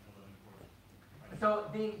in other important? So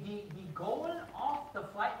the goal of the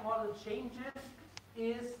flight model changes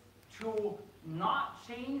is to not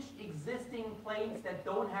change existing planes that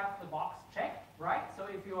don't have the box checked, right? So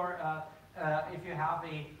if you have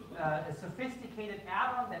a sophisticated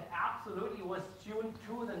add-on that absolutely was tuned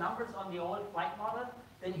to the numbers on the old flight model,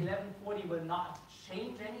 then 1140 will not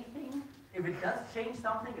change anything. If it does change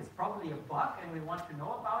something, it's probably a bug, and we want to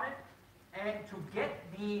know about it. And to get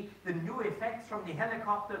the new effects from the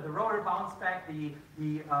helicopter, the rotor bounce back, the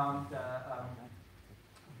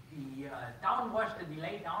downwash, the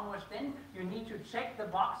delay downwash, then you need to check the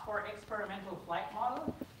box for experimental flight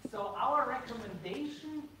model. So our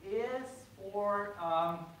recommendation is for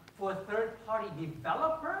third-party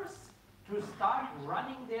developers to start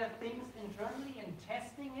running their things internally and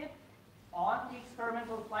testing it on the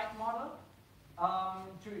experimental flight model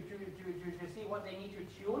to see what they need to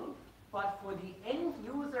tune. But for the end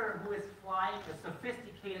user who is flying a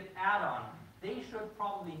sophisticated add-on, they should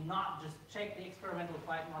probably not just check the experimental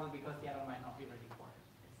flight model because the add-on might not be ready for it.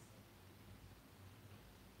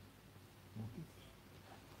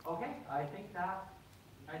 Okay, I think that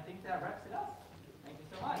wraps it up. Thank you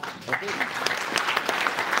so much. Okay.